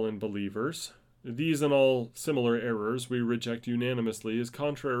God dwell in believers. These and all similar errors we reject unanimously as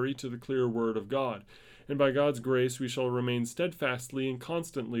contrary to the clear word of God, and by God's grace we shall remain steadfastly and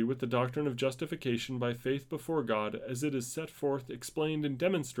constantly with the doctrine of justification by faith before God, as it is set forth, explained, and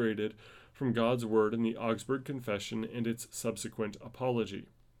demonstrated from God's word in the Augsburg Confession and its subsequent apology.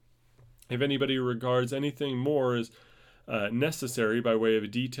 If anybody regards anything more as necessary by way of a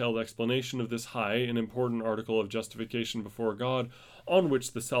detailed explanation of this high and important article of justification before God, on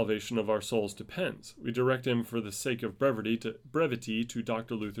which the salvation of our souls depends, we direct him for the sake of brevity to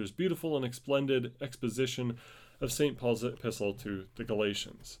Dr. Luther's beautiful and splendid exposition of St. Paul's epistle to the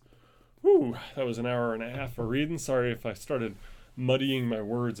Galatians. Whew, that was an hour and a half of reading. Sorry if I started muddying my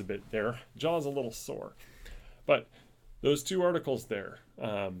words a bit there. Jaw's a little sore. But those two articles there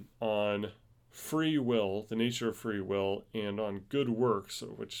on free will, the nature of free will, and on good works,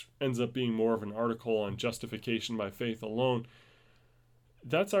 which ends up being more of an article on justification by faith alone,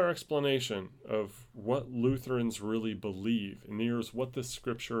 that's our explanation of what Lutherans really believe, and here's what the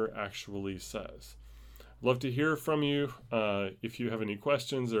scripture actually says. I'd love to hear from you if you have any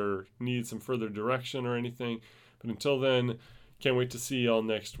questions or need some further direction or anything. But until then, can't wait to see you all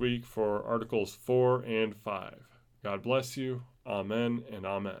next week for Articles 4 and 5. God bless you. Amen and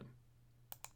amen.